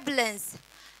her siblings.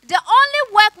 The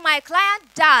only work my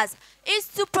client does is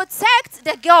to protect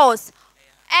the girls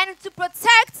and to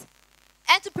prevent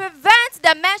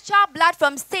the menstrual blood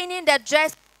from staining the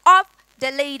dress of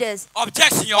the ladies.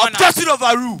 Objection, Your Honor. Objection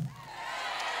overruled.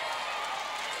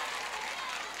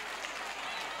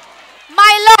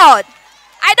 My lord,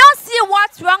 I don't see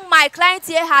what's wrong my client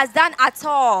here has done at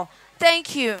all.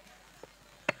 Thank you.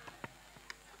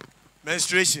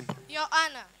 Menstruation. Your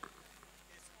Honor.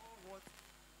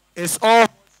 It's all.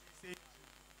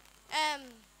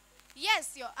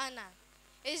 Yes, Your Honor.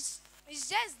 It's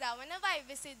just that whenever I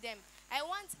visit them, I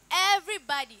want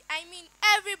everybody,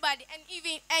 and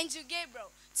even Angel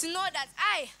Gabriel, to know that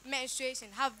I, menstruation,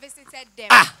 have visited them.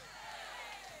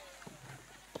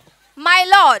 My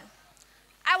lord,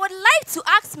 I would like to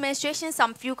ask menstruation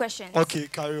some few questions. Okay,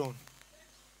 carry on.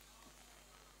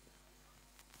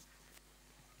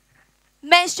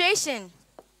 Menstruation.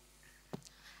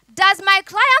 Does my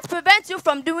client prevent you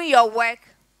from doing your work?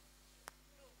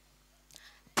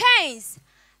 Pains.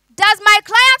 Does my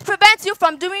client prevent you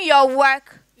from doing your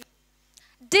work?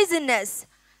 Dizziness.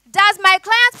 Does my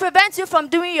client prevent you from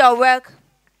doing your work?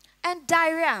 And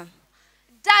diarrhea.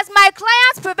 Does my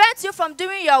client prevent you from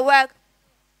doing your work?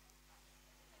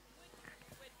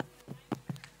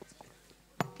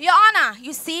 Your Honor,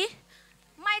 you see,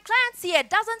 my client here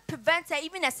doesn't prevent her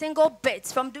even a single bit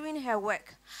from doing her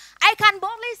work. I can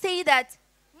boldly say that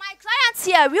my client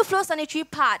here, reflow sanitary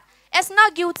pad, is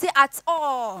not guilty at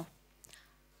all.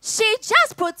 She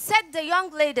just protect the young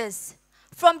ladies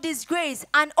from disgrace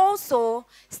and also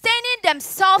staining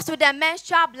themselves with their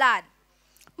menstrual blood.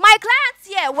 My clients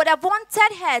here would have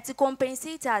wanted her to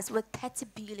compensate us with 30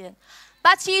 billion.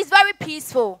 But she is very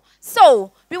peaceful.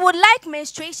 So we would like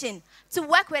menstruation to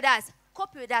work with us,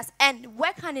 cope with us, and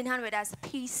work hand in hand with us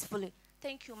peacefully.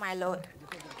 Thank you, my lord.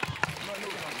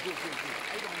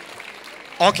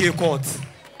 Okay, court.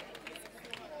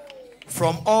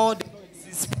 From all the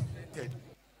voices presented,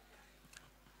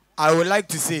 I would like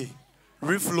to say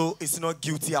Reflow is not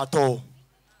guilty at all.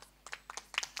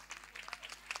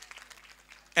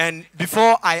 And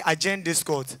before I adjourn this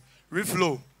court,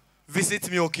 Reflow, visit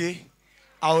me, okay?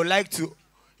 I would like to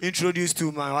introduce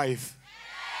to my wife.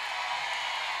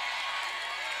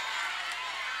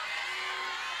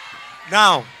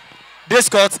 Now, this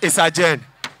court is adjourned.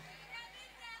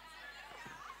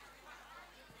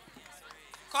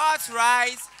 Court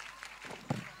rise.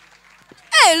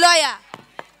 Hey, lawyer.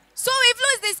 So we've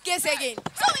lost this case again.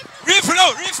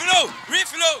 Reflow.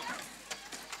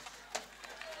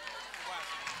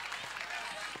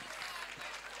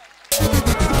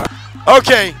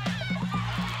 Okay.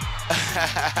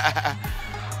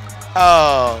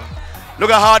 Oh, look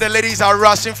at how the ladies are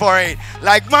rushing for it.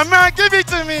 Like, Mama, give it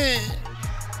to me.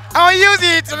 I'll use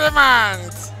it to the man.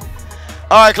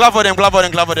 All right, clap for them.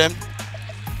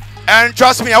 And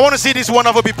trust me, I want to see these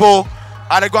wonderful people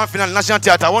at the grand finale, National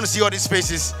Theatre. I want to see all these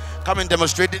faces come and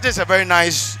demonstrate. This is a very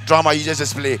nice drama you just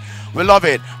display. We love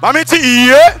it. Mami T,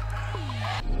 yeah.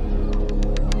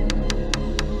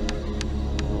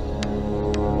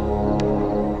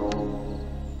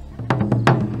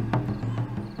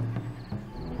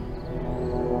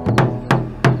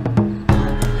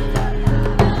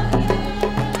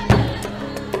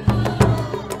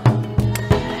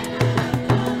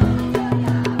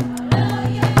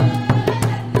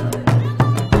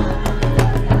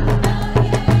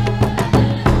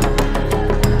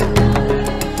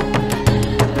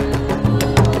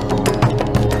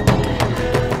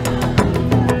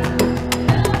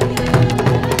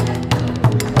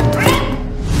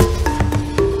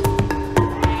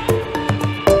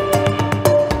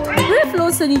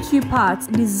 Sanitary pads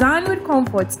designed with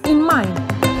comfort in mind.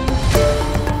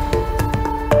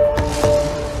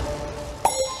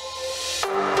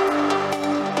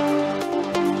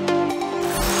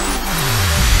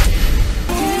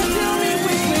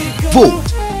 Vote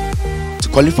to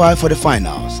qualify for the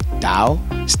finals. Dial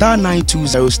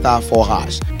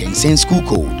 *920*4#, then send school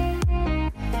code.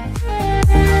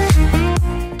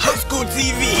 High School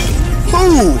TV.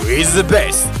 Who is the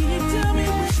best?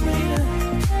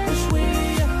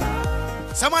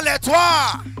 Someone let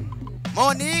toi,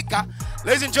 Monica.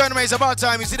 Ladies and gentlemen, it's about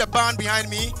time. You see the band behind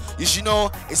me? You should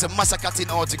know it's a massacre thing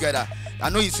altogether.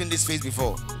 I know you've seen this face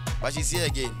before, but she's here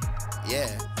again. Yeah.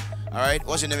 All right.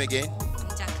 What's your name again?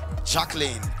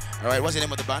 Jacqueline. All right. What's the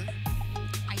name of the band?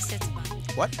 I Set Band.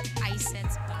 What? I Set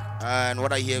Band. And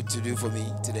what are you here to do for me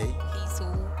today? Okay,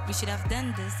 so we should have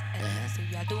done this. So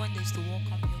we are doing this to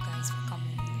welcome you guys for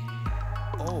coming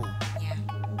here. Oh. Yeah.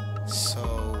 So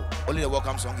only the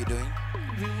welcome song you're doing?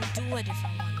 We will do a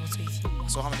different one also if you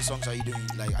want. So how many songs are you doing?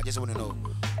 Like, I just want to know.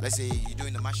 Let's say you're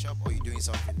doing the mashup or you're doing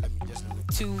something. Let me just know.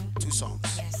 Two songs.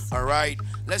 Yes. All right.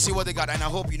 Let's see what they got. And I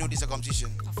hope you know this is a competition.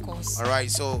 Of course. All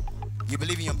right. So you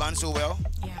believe in your band so well?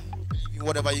 Yeah. In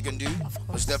whatever you can do? Of course.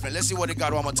 Most definitely. Let's see what they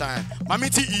got one more time. Mami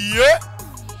T, yeah.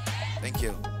 Thank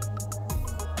you.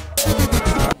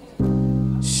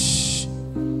 Shh.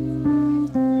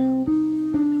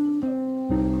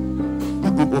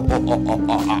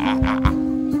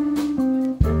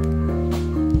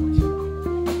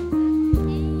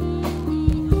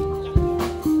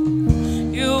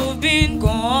 You've been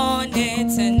gone,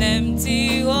 it's an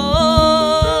empty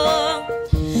home.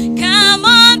 Come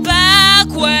on back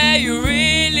where you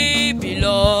really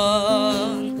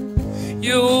belong.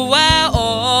 You were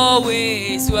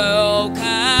always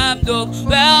welcome, though.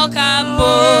 Welcome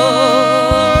home.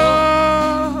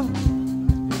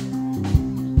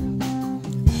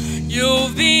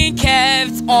 You've been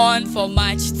kept on for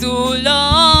much too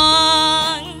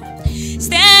long.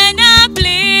 Stand up,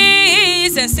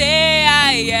 please, and say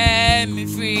I am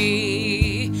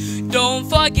free. Don't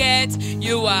forget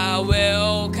you are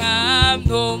welcome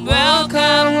home,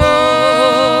 welcome home.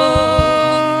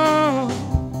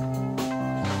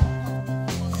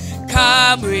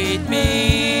 Come with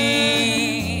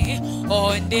me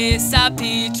on this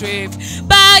happy trip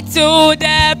back to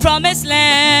the promised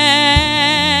land.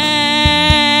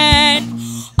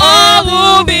 All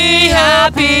will be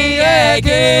happy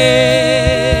again.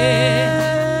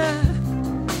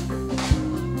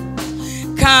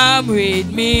 Come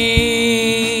with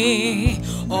me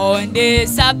on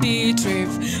this happy trip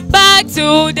back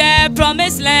to the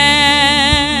promised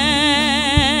land.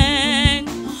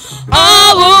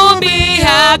 All will be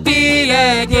happy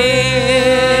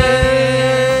again.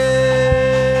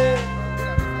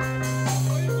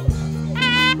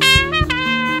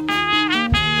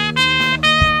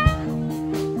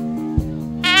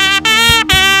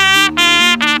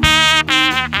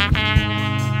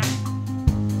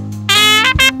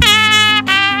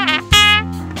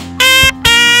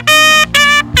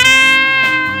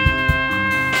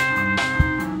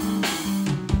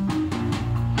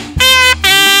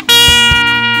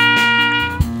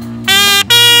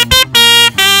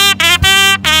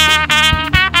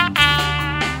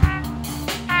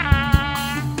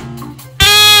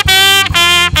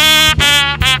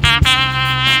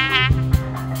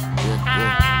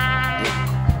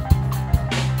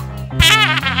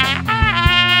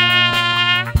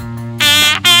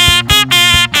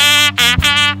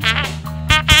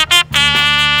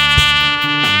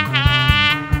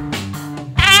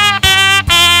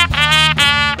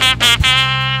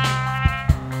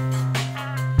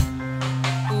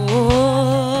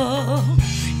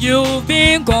 You've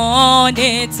been gone,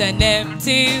 it's an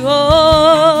empty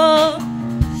hole.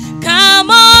 Come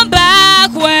on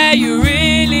back where you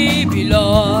really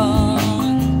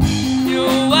belong. You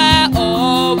are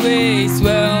always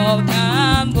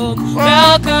welcome home,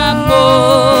 welcome home.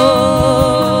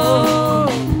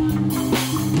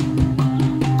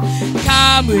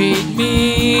 Come with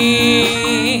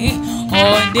me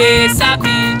on this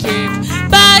happy trip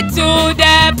back to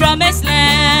the promised land.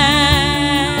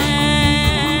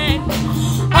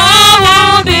 All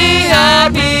will be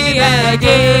happy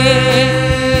again.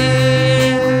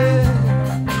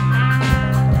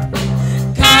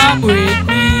 Come with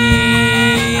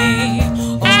me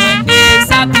on this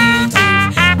happy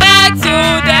trip back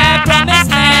to the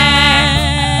promised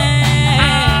land.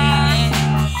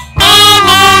 All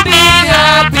will be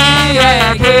happy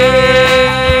again.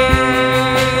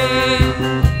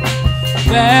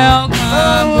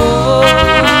 Welcome home.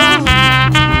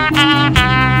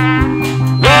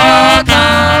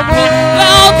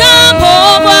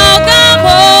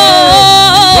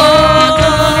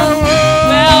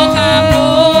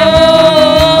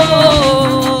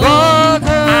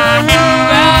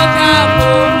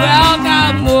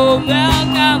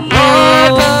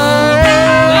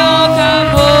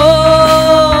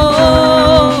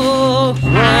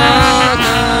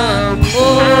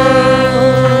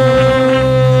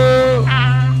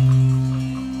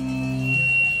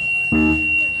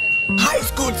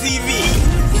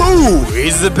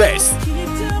 The best.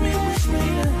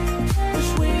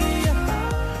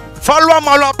 Falwa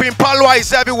Malwa Pimpalwa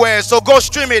is everywhere, so go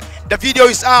stream it. The video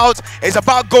is out. It's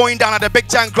about going down at the big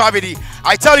time gravity.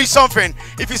 I tell you something,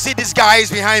 if you see these guys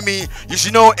behind me, you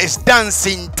should know it's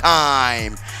dancing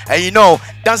time. And you know,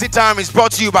 dancing time is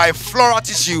brought to you by Flora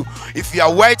Tissue. If you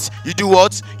are wet, you do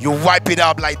what? You wipe it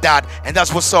up like that. And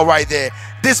that's what's up right there.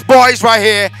 These boys right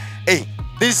here, hey,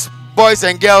 these boys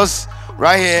and girls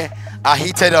right here are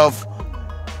heated up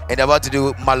and about to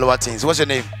do Malwa things. What's your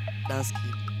name? Dance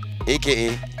Kid.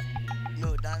 AKA?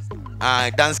 No, Dance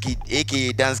Kid. Dance Kid,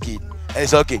 AKA Dance Kid.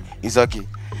 It's okay. It's okay.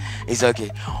 It's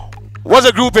okay. What's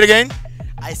the group again?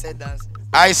 I said dance.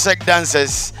 Isaac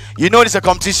Dancers. You know it's a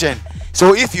competition.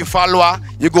 So if you follow,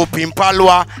 you go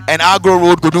Pimpalwa and Agro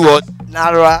Road go do what?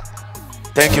 Narwa.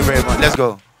 Thank you very much. Let's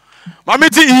go.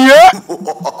 Mamiti here.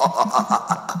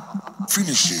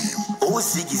 Finish him. Oh,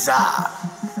 Zigiza.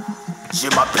 Je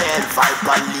m'appelle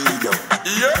Viper Leader.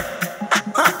 Yeah.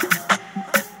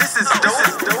 This is dope.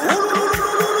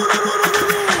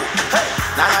 Hey.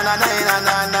 Na na na na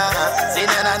na na. Say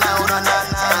na na na na na.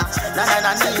 Na na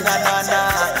na na na na.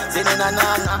 Say na na na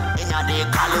na. Inya de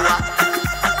kalwa.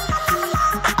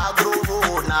 Agro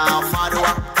na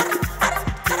farwa.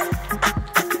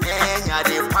 Inya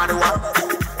de parwa.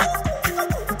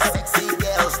 Sexy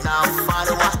girls na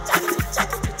farwa.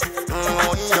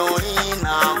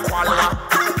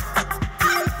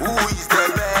 Who is the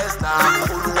best now?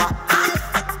 Olua,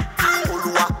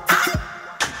 Olua.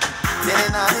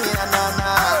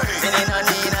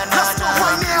 Let's go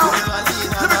right now.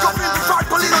 Let me go in before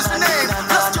Polino's name.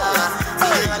 Let's go.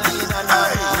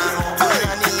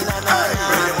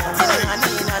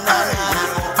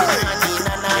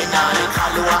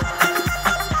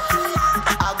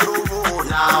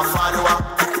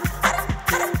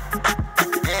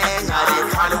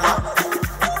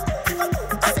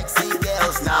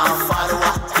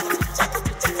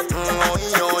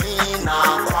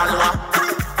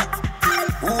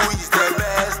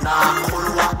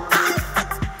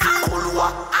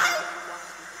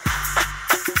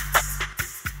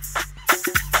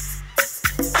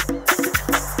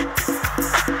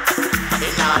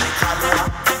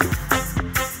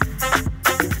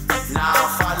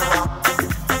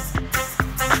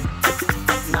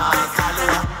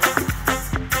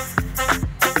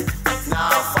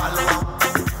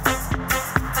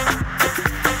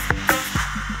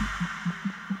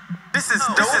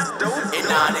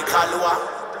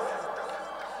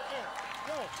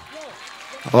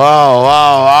 Wow.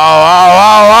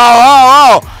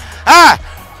 Ah,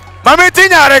 Mami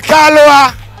Tina de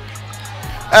Kalua.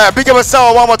 Big up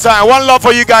yourself one more time. One love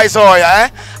for you guys all, yeah?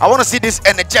 I want to see these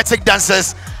energetic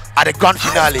dancers at the grand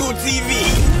finale. High School TV.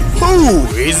 Who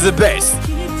is the best?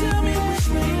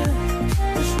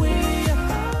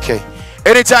 Okay.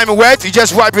 Anytime you wet, you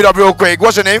just wipe it up real quick.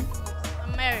 What's your name?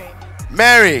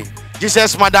 Mary.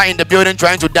 Jesus' mother in the building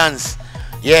trying to dance.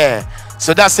 Yeah.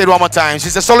 So that's it one more time.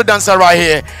 She's a solid dancer right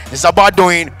here. It's about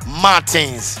doing mad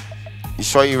things. You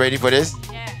sure you ready for this?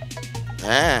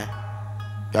 Yeah.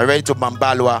 You're ready to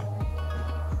Bambalua.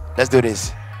 Let's do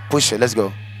this. Push it. Let's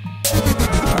go.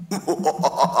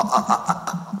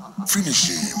 Finish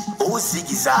him. Oh,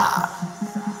 Zigiza.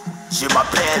 Je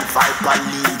m'appelle Viper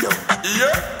Leader.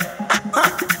 Yeah.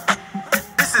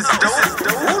 This is dope.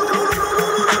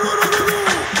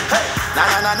 Na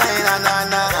na na na na na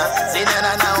na. Say na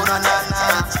na na na na na.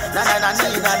 Na na na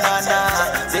na na na.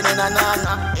 Say na na na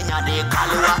na. Inya de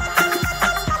Kalua.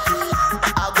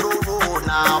 Agro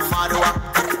na Fadwa.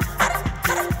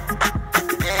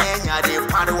 Inya de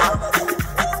Padwa.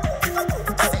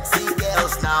 Sexy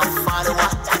girls now Fadwa.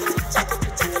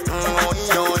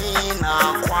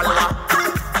 Na Kwalwa.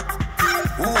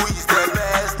 Who is the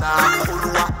best now?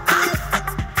 Kulwa.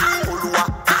 Kulwa.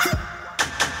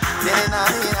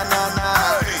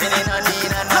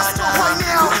 Let's go right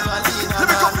now. Let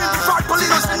me go in Fat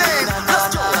Polino's name.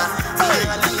 Let's go.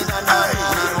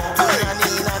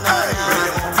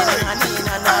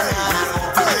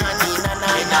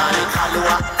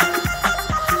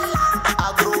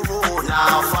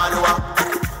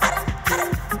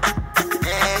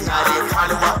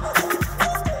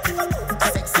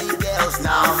 Sexy girls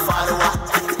now follow up.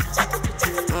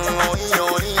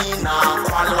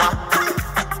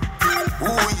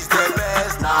 Who is the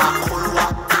best now? Kulwa.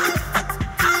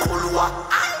 Kulwa.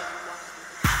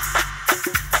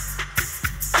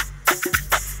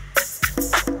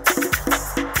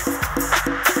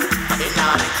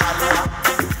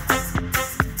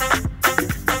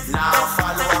 Now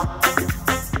follow up.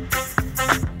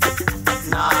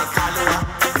 Now follow up.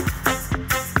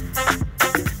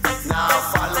 Now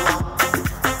follow up.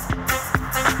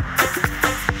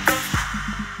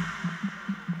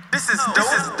 This is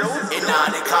dope.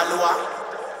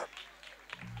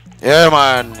 Yeah,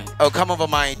 man. Oh, come over,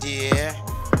 my dear.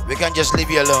 We can't just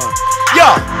leave you alone.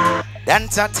 Yo!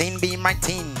 Dancer teen be my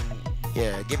teen.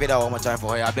 Yeah, give it up one more time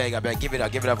for her. I beg. Give it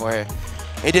up for her.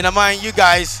 Edinaman, you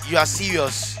guys, you are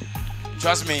serious.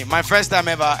 Trust me, my first time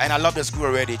ever, and I love the school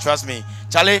already. Trust me.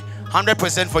 Charlie,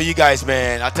 100% for you guys,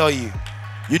 man. I tell you.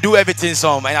 You do everything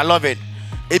some, and I love it.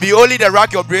 It be only the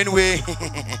rock your brain way.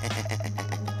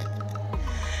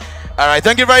 All right,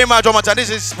 thank you very much, Omata. This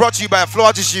is brought to you by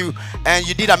Flower Tissue, and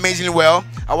you did amazingly well.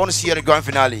 I want to see you at the grand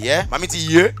finale, yeah? Mamiti,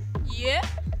 yeah? Yeah.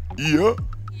 Yeah?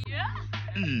 Yeah.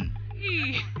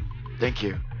 Thank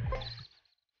you.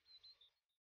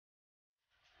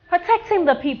 Protecting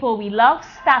the people we love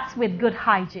starts with good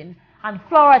hygiene, and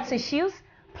Flora tissues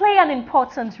play an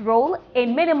important role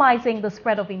in minimizing the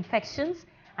spread of infections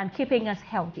and keeping us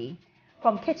healthy.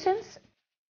 From kitchens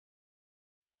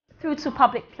through to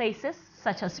public places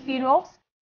such as funerals,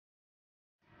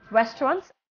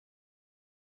 restaurants,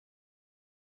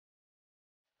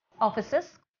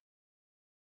 offices,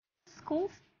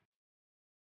 schools,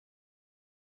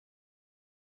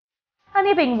 and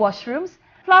even washrooms,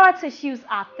 Flora tissues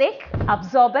are thick,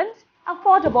 absorbent,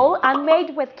 affordable, and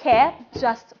made with care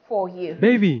just for you.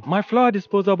 Baby, my Flora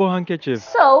disposable handkerchief.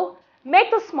 So,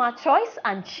 make the smart choice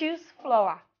and choose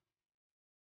Flora.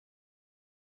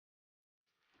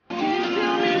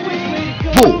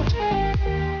 Vote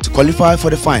to qualify for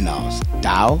the finals.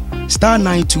 Dial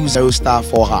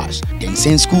 *920*4#, then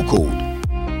send school code.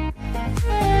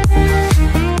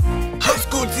 High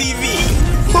School TV.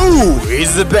 Who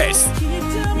is the best?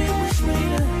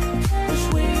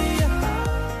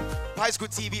 High School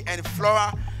TV and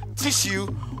Flora Tissue,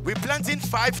 we're planting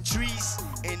 5 trees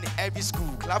in every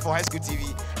school. Clap for High School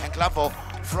TV and clap for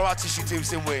Flora Tissue the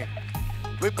same way.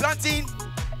 We're planting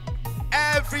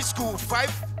every school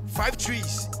 5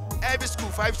 trees. Every school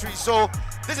 5 trees. So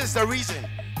this is the reason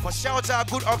for shelter,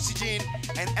 good oxygen,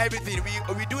 and everything.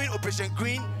 We're doing Operation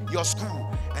Green Your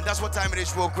School, and that's what time it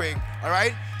is real quick. All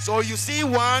right. So you see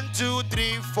 1, 2,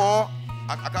 3, 4.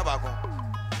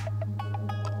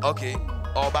 Okay.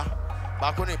 Oba.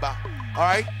 All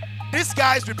right. These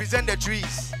guys represent the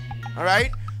trees. All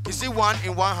right. You see one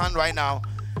in one hand right now.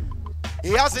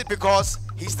 He has it because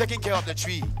he's taking care of the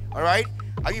tree. All right.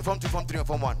 Are you from 2, from 3, or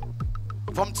from 1?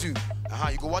 From 2.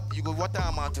 You go water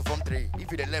amount to Form 3.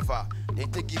 If you the lever,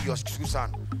 then take give your school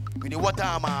son. With the water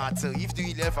amount, if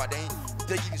you lever, then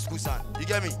take give your school son. You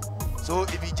get me? So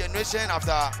if you generation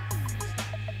after,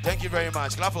 thank you very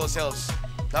much. Clap for yourselves.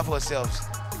 Clap for yourselves.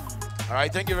 All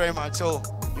right, thank you very much. So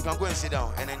you can go and sit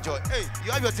down and enjoy. Hey,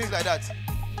 you have your things like that.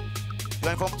 You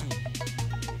are in Form 2.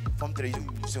 Form 3,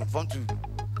 soon. Form 2.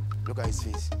 Look at his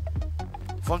face.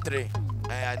 Form 3.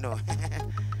 I know.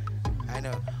 I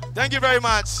know. Thank you very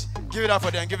much. Give it up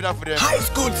for them. Give it up for them. High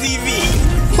School TV.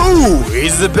 Who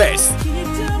is the best?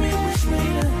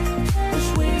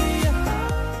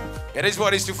 It is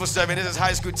what is 247. This is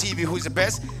High School TV. Who is the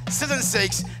best? Season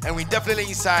 6, and we definitely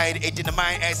inside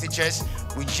Edinaman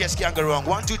SHS. We just can't go wrong.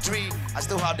 1, 2, 3. I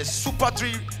still have the Super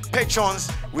 3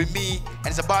 patrons with me, and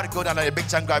it's about to go down like a big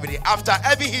time gravity. After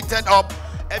every heated up,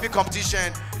 every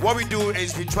competition, what we do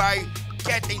is we try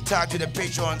get in touch with the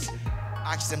patrons,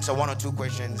 ask them some 1 or 2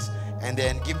 questions, and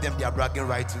then give them their bragging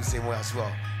right to say well as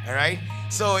well. All right.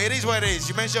 So it is what it is.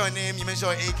 You mention your name, you mention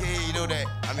your AKA, you know that.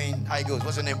 I mean, how it goes.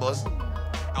 What's your name, boss?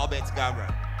 Albert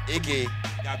Gabra. AKA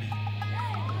Gabby.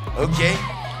 Okay.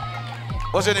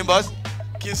 What's your name, boss?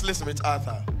 Kingsley Smith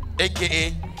Arthur.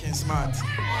 AKA King Smart.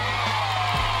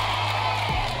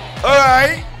 All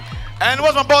right. And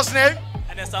what's my boss name?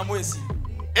 And then Samuesi.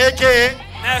 AKA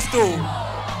Nesto.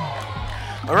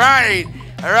 All right.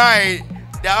 All right.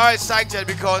 They're all excited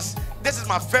because this is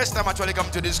my first time actually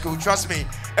coming to this school. Trust me.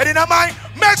 Edinaman,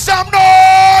 make some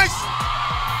noise!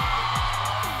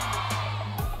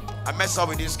 I messed up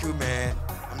with this school, man.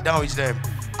 I'm down with them.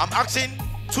 I'm asking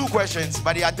 2 questions,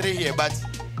 but there are 3 here, but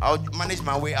I'll manage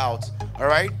my way out. All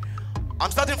right?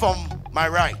 I'm starting from my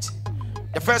right.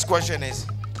 The first question is,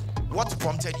 what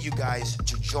prompted you guys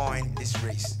to join this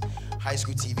race? High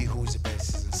School TV, who is the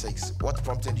best? Season 6. What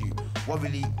prompted you? What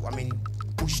really,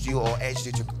 pushed you or urged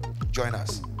you to join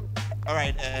us? All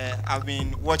right, I've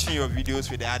been watching your videos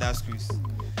with the other schools,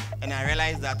 and I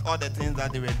realized that all the things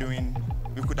that they were doing,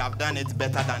 we could have done it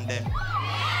better than them. So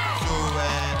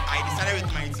I decided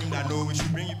with my team that no, we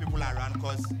should bring you people around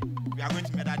because we are going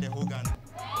to murder the whole Ghana.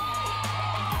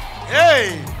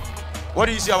 Hey! What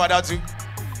do you see about that too?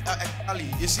 Ali,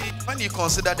 you see, when you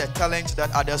consider the talent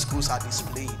that other schools are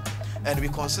displaying, and we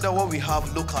consider what we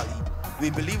have locally, we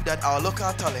believe that our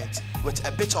local talent, with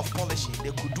a bit of polishing,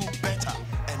 they could do better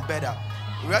and better.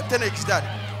 Reality is that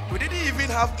we didn't even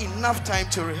have enough time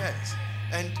to rehearse,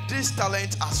 and this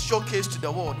talent has showcased to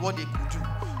the world what they could do.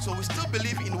 So we still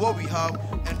believe in what we have,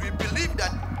 and we believe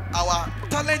that our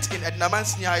talent in Edinaman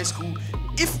Senior High School,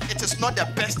 if it is not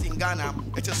the best in Ghana,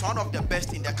 it is one of the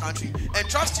best in the country. And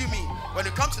trust you me, when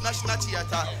it comes to National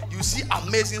Theatre, you see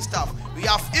amazing stuff. We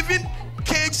have even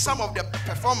caged some of the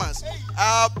performance.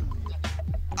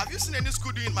 Have you seen any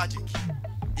school doing magic?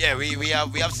 Yeah, we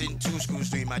have seen 2 schools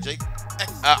doing magic.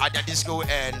 At the disco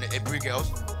and Brie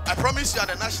Girls. I promise you at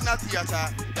the National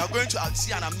Theatre, you are going to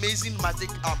see an amazing magic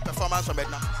performance from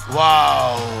Edna.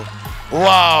 Wow.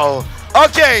 Wow.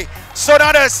 Okay, so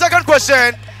now the second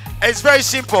question is very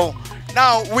simple.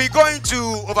 Now, we're going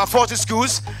to over 40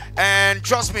 schools, and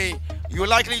trust me, you're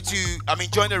likely to,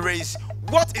 join the race.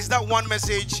 What is that one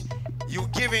message you're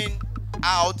giving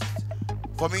out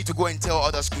for me to go and tell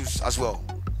other schools as well?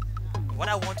 What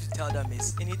I want to tell them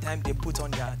is, anytime they put on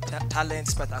their talent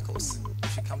spectacles, they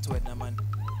should come to Edinaman.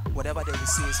 Whatever they will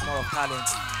see is more of talent.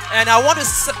 And I want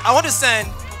to send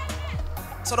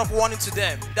sort of warning to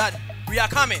them that we are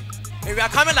coming. And we are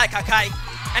coming like Kakai.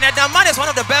 And Edinaman is one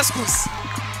of the best schools.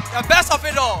 The best of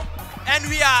it all. And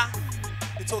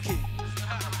it's okay.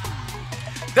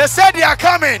 They said they are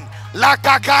coming like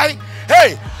Kakai.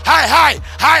 Hey,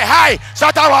 hi,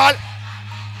 Shatawal.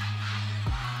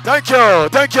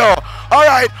 Thank you. All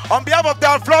right, on behalf of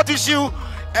that floor tissue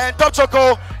and Top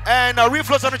Choco and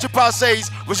Reflow Sanitary Pass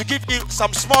says we should give you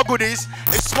some small goodies.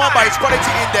 It's small but it's quality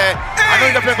in there. I know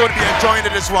you're definitely going to be enjoying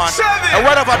this one. A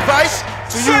word of advice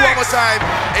to you one more time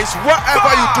is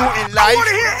whatever you do in life,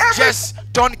 just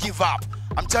don't give up.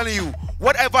 I'm telling you,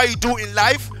 whatever you do in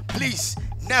life, please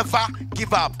never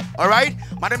give up. All right?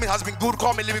 My name has been good.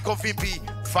 Call me Lyrical Fimpi.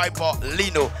 Viper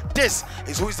Lino. This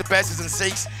is Who is the Best Season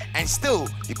 6, and still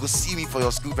you could see me for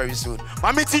your school very soon.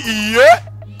 Mamiti,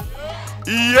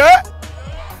 yeah.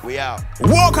 We out.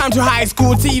 Welcome to High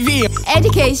School TV.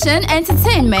 Education,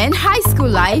 entertainment, high school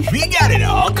life. We got it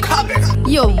all covered.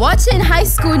 You're watching High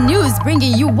School News,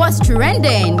 bringing you what's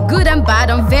trending, good and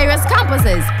bad on various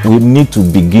campuses. We need to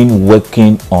begin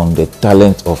working on the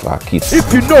talent of our kids.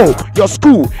 If you know your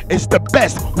school is the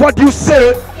best, what do you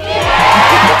say?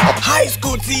 High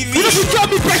School TV. You should tell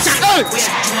me better.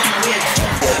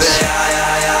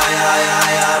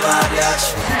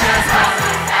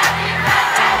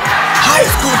 High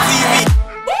School TV.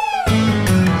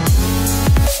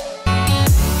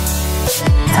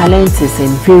 talent is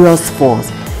in various forms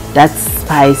that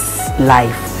spice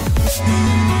life.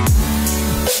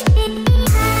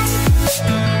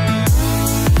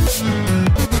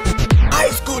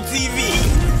 High School TV.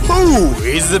 Who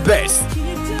is the best?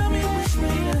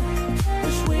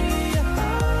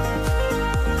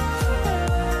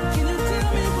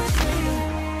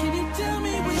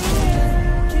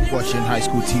 Watching High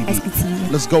School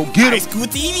TV. Let's go get it. High School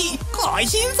TV.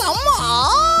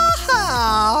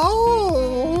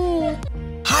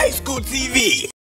 High School TV.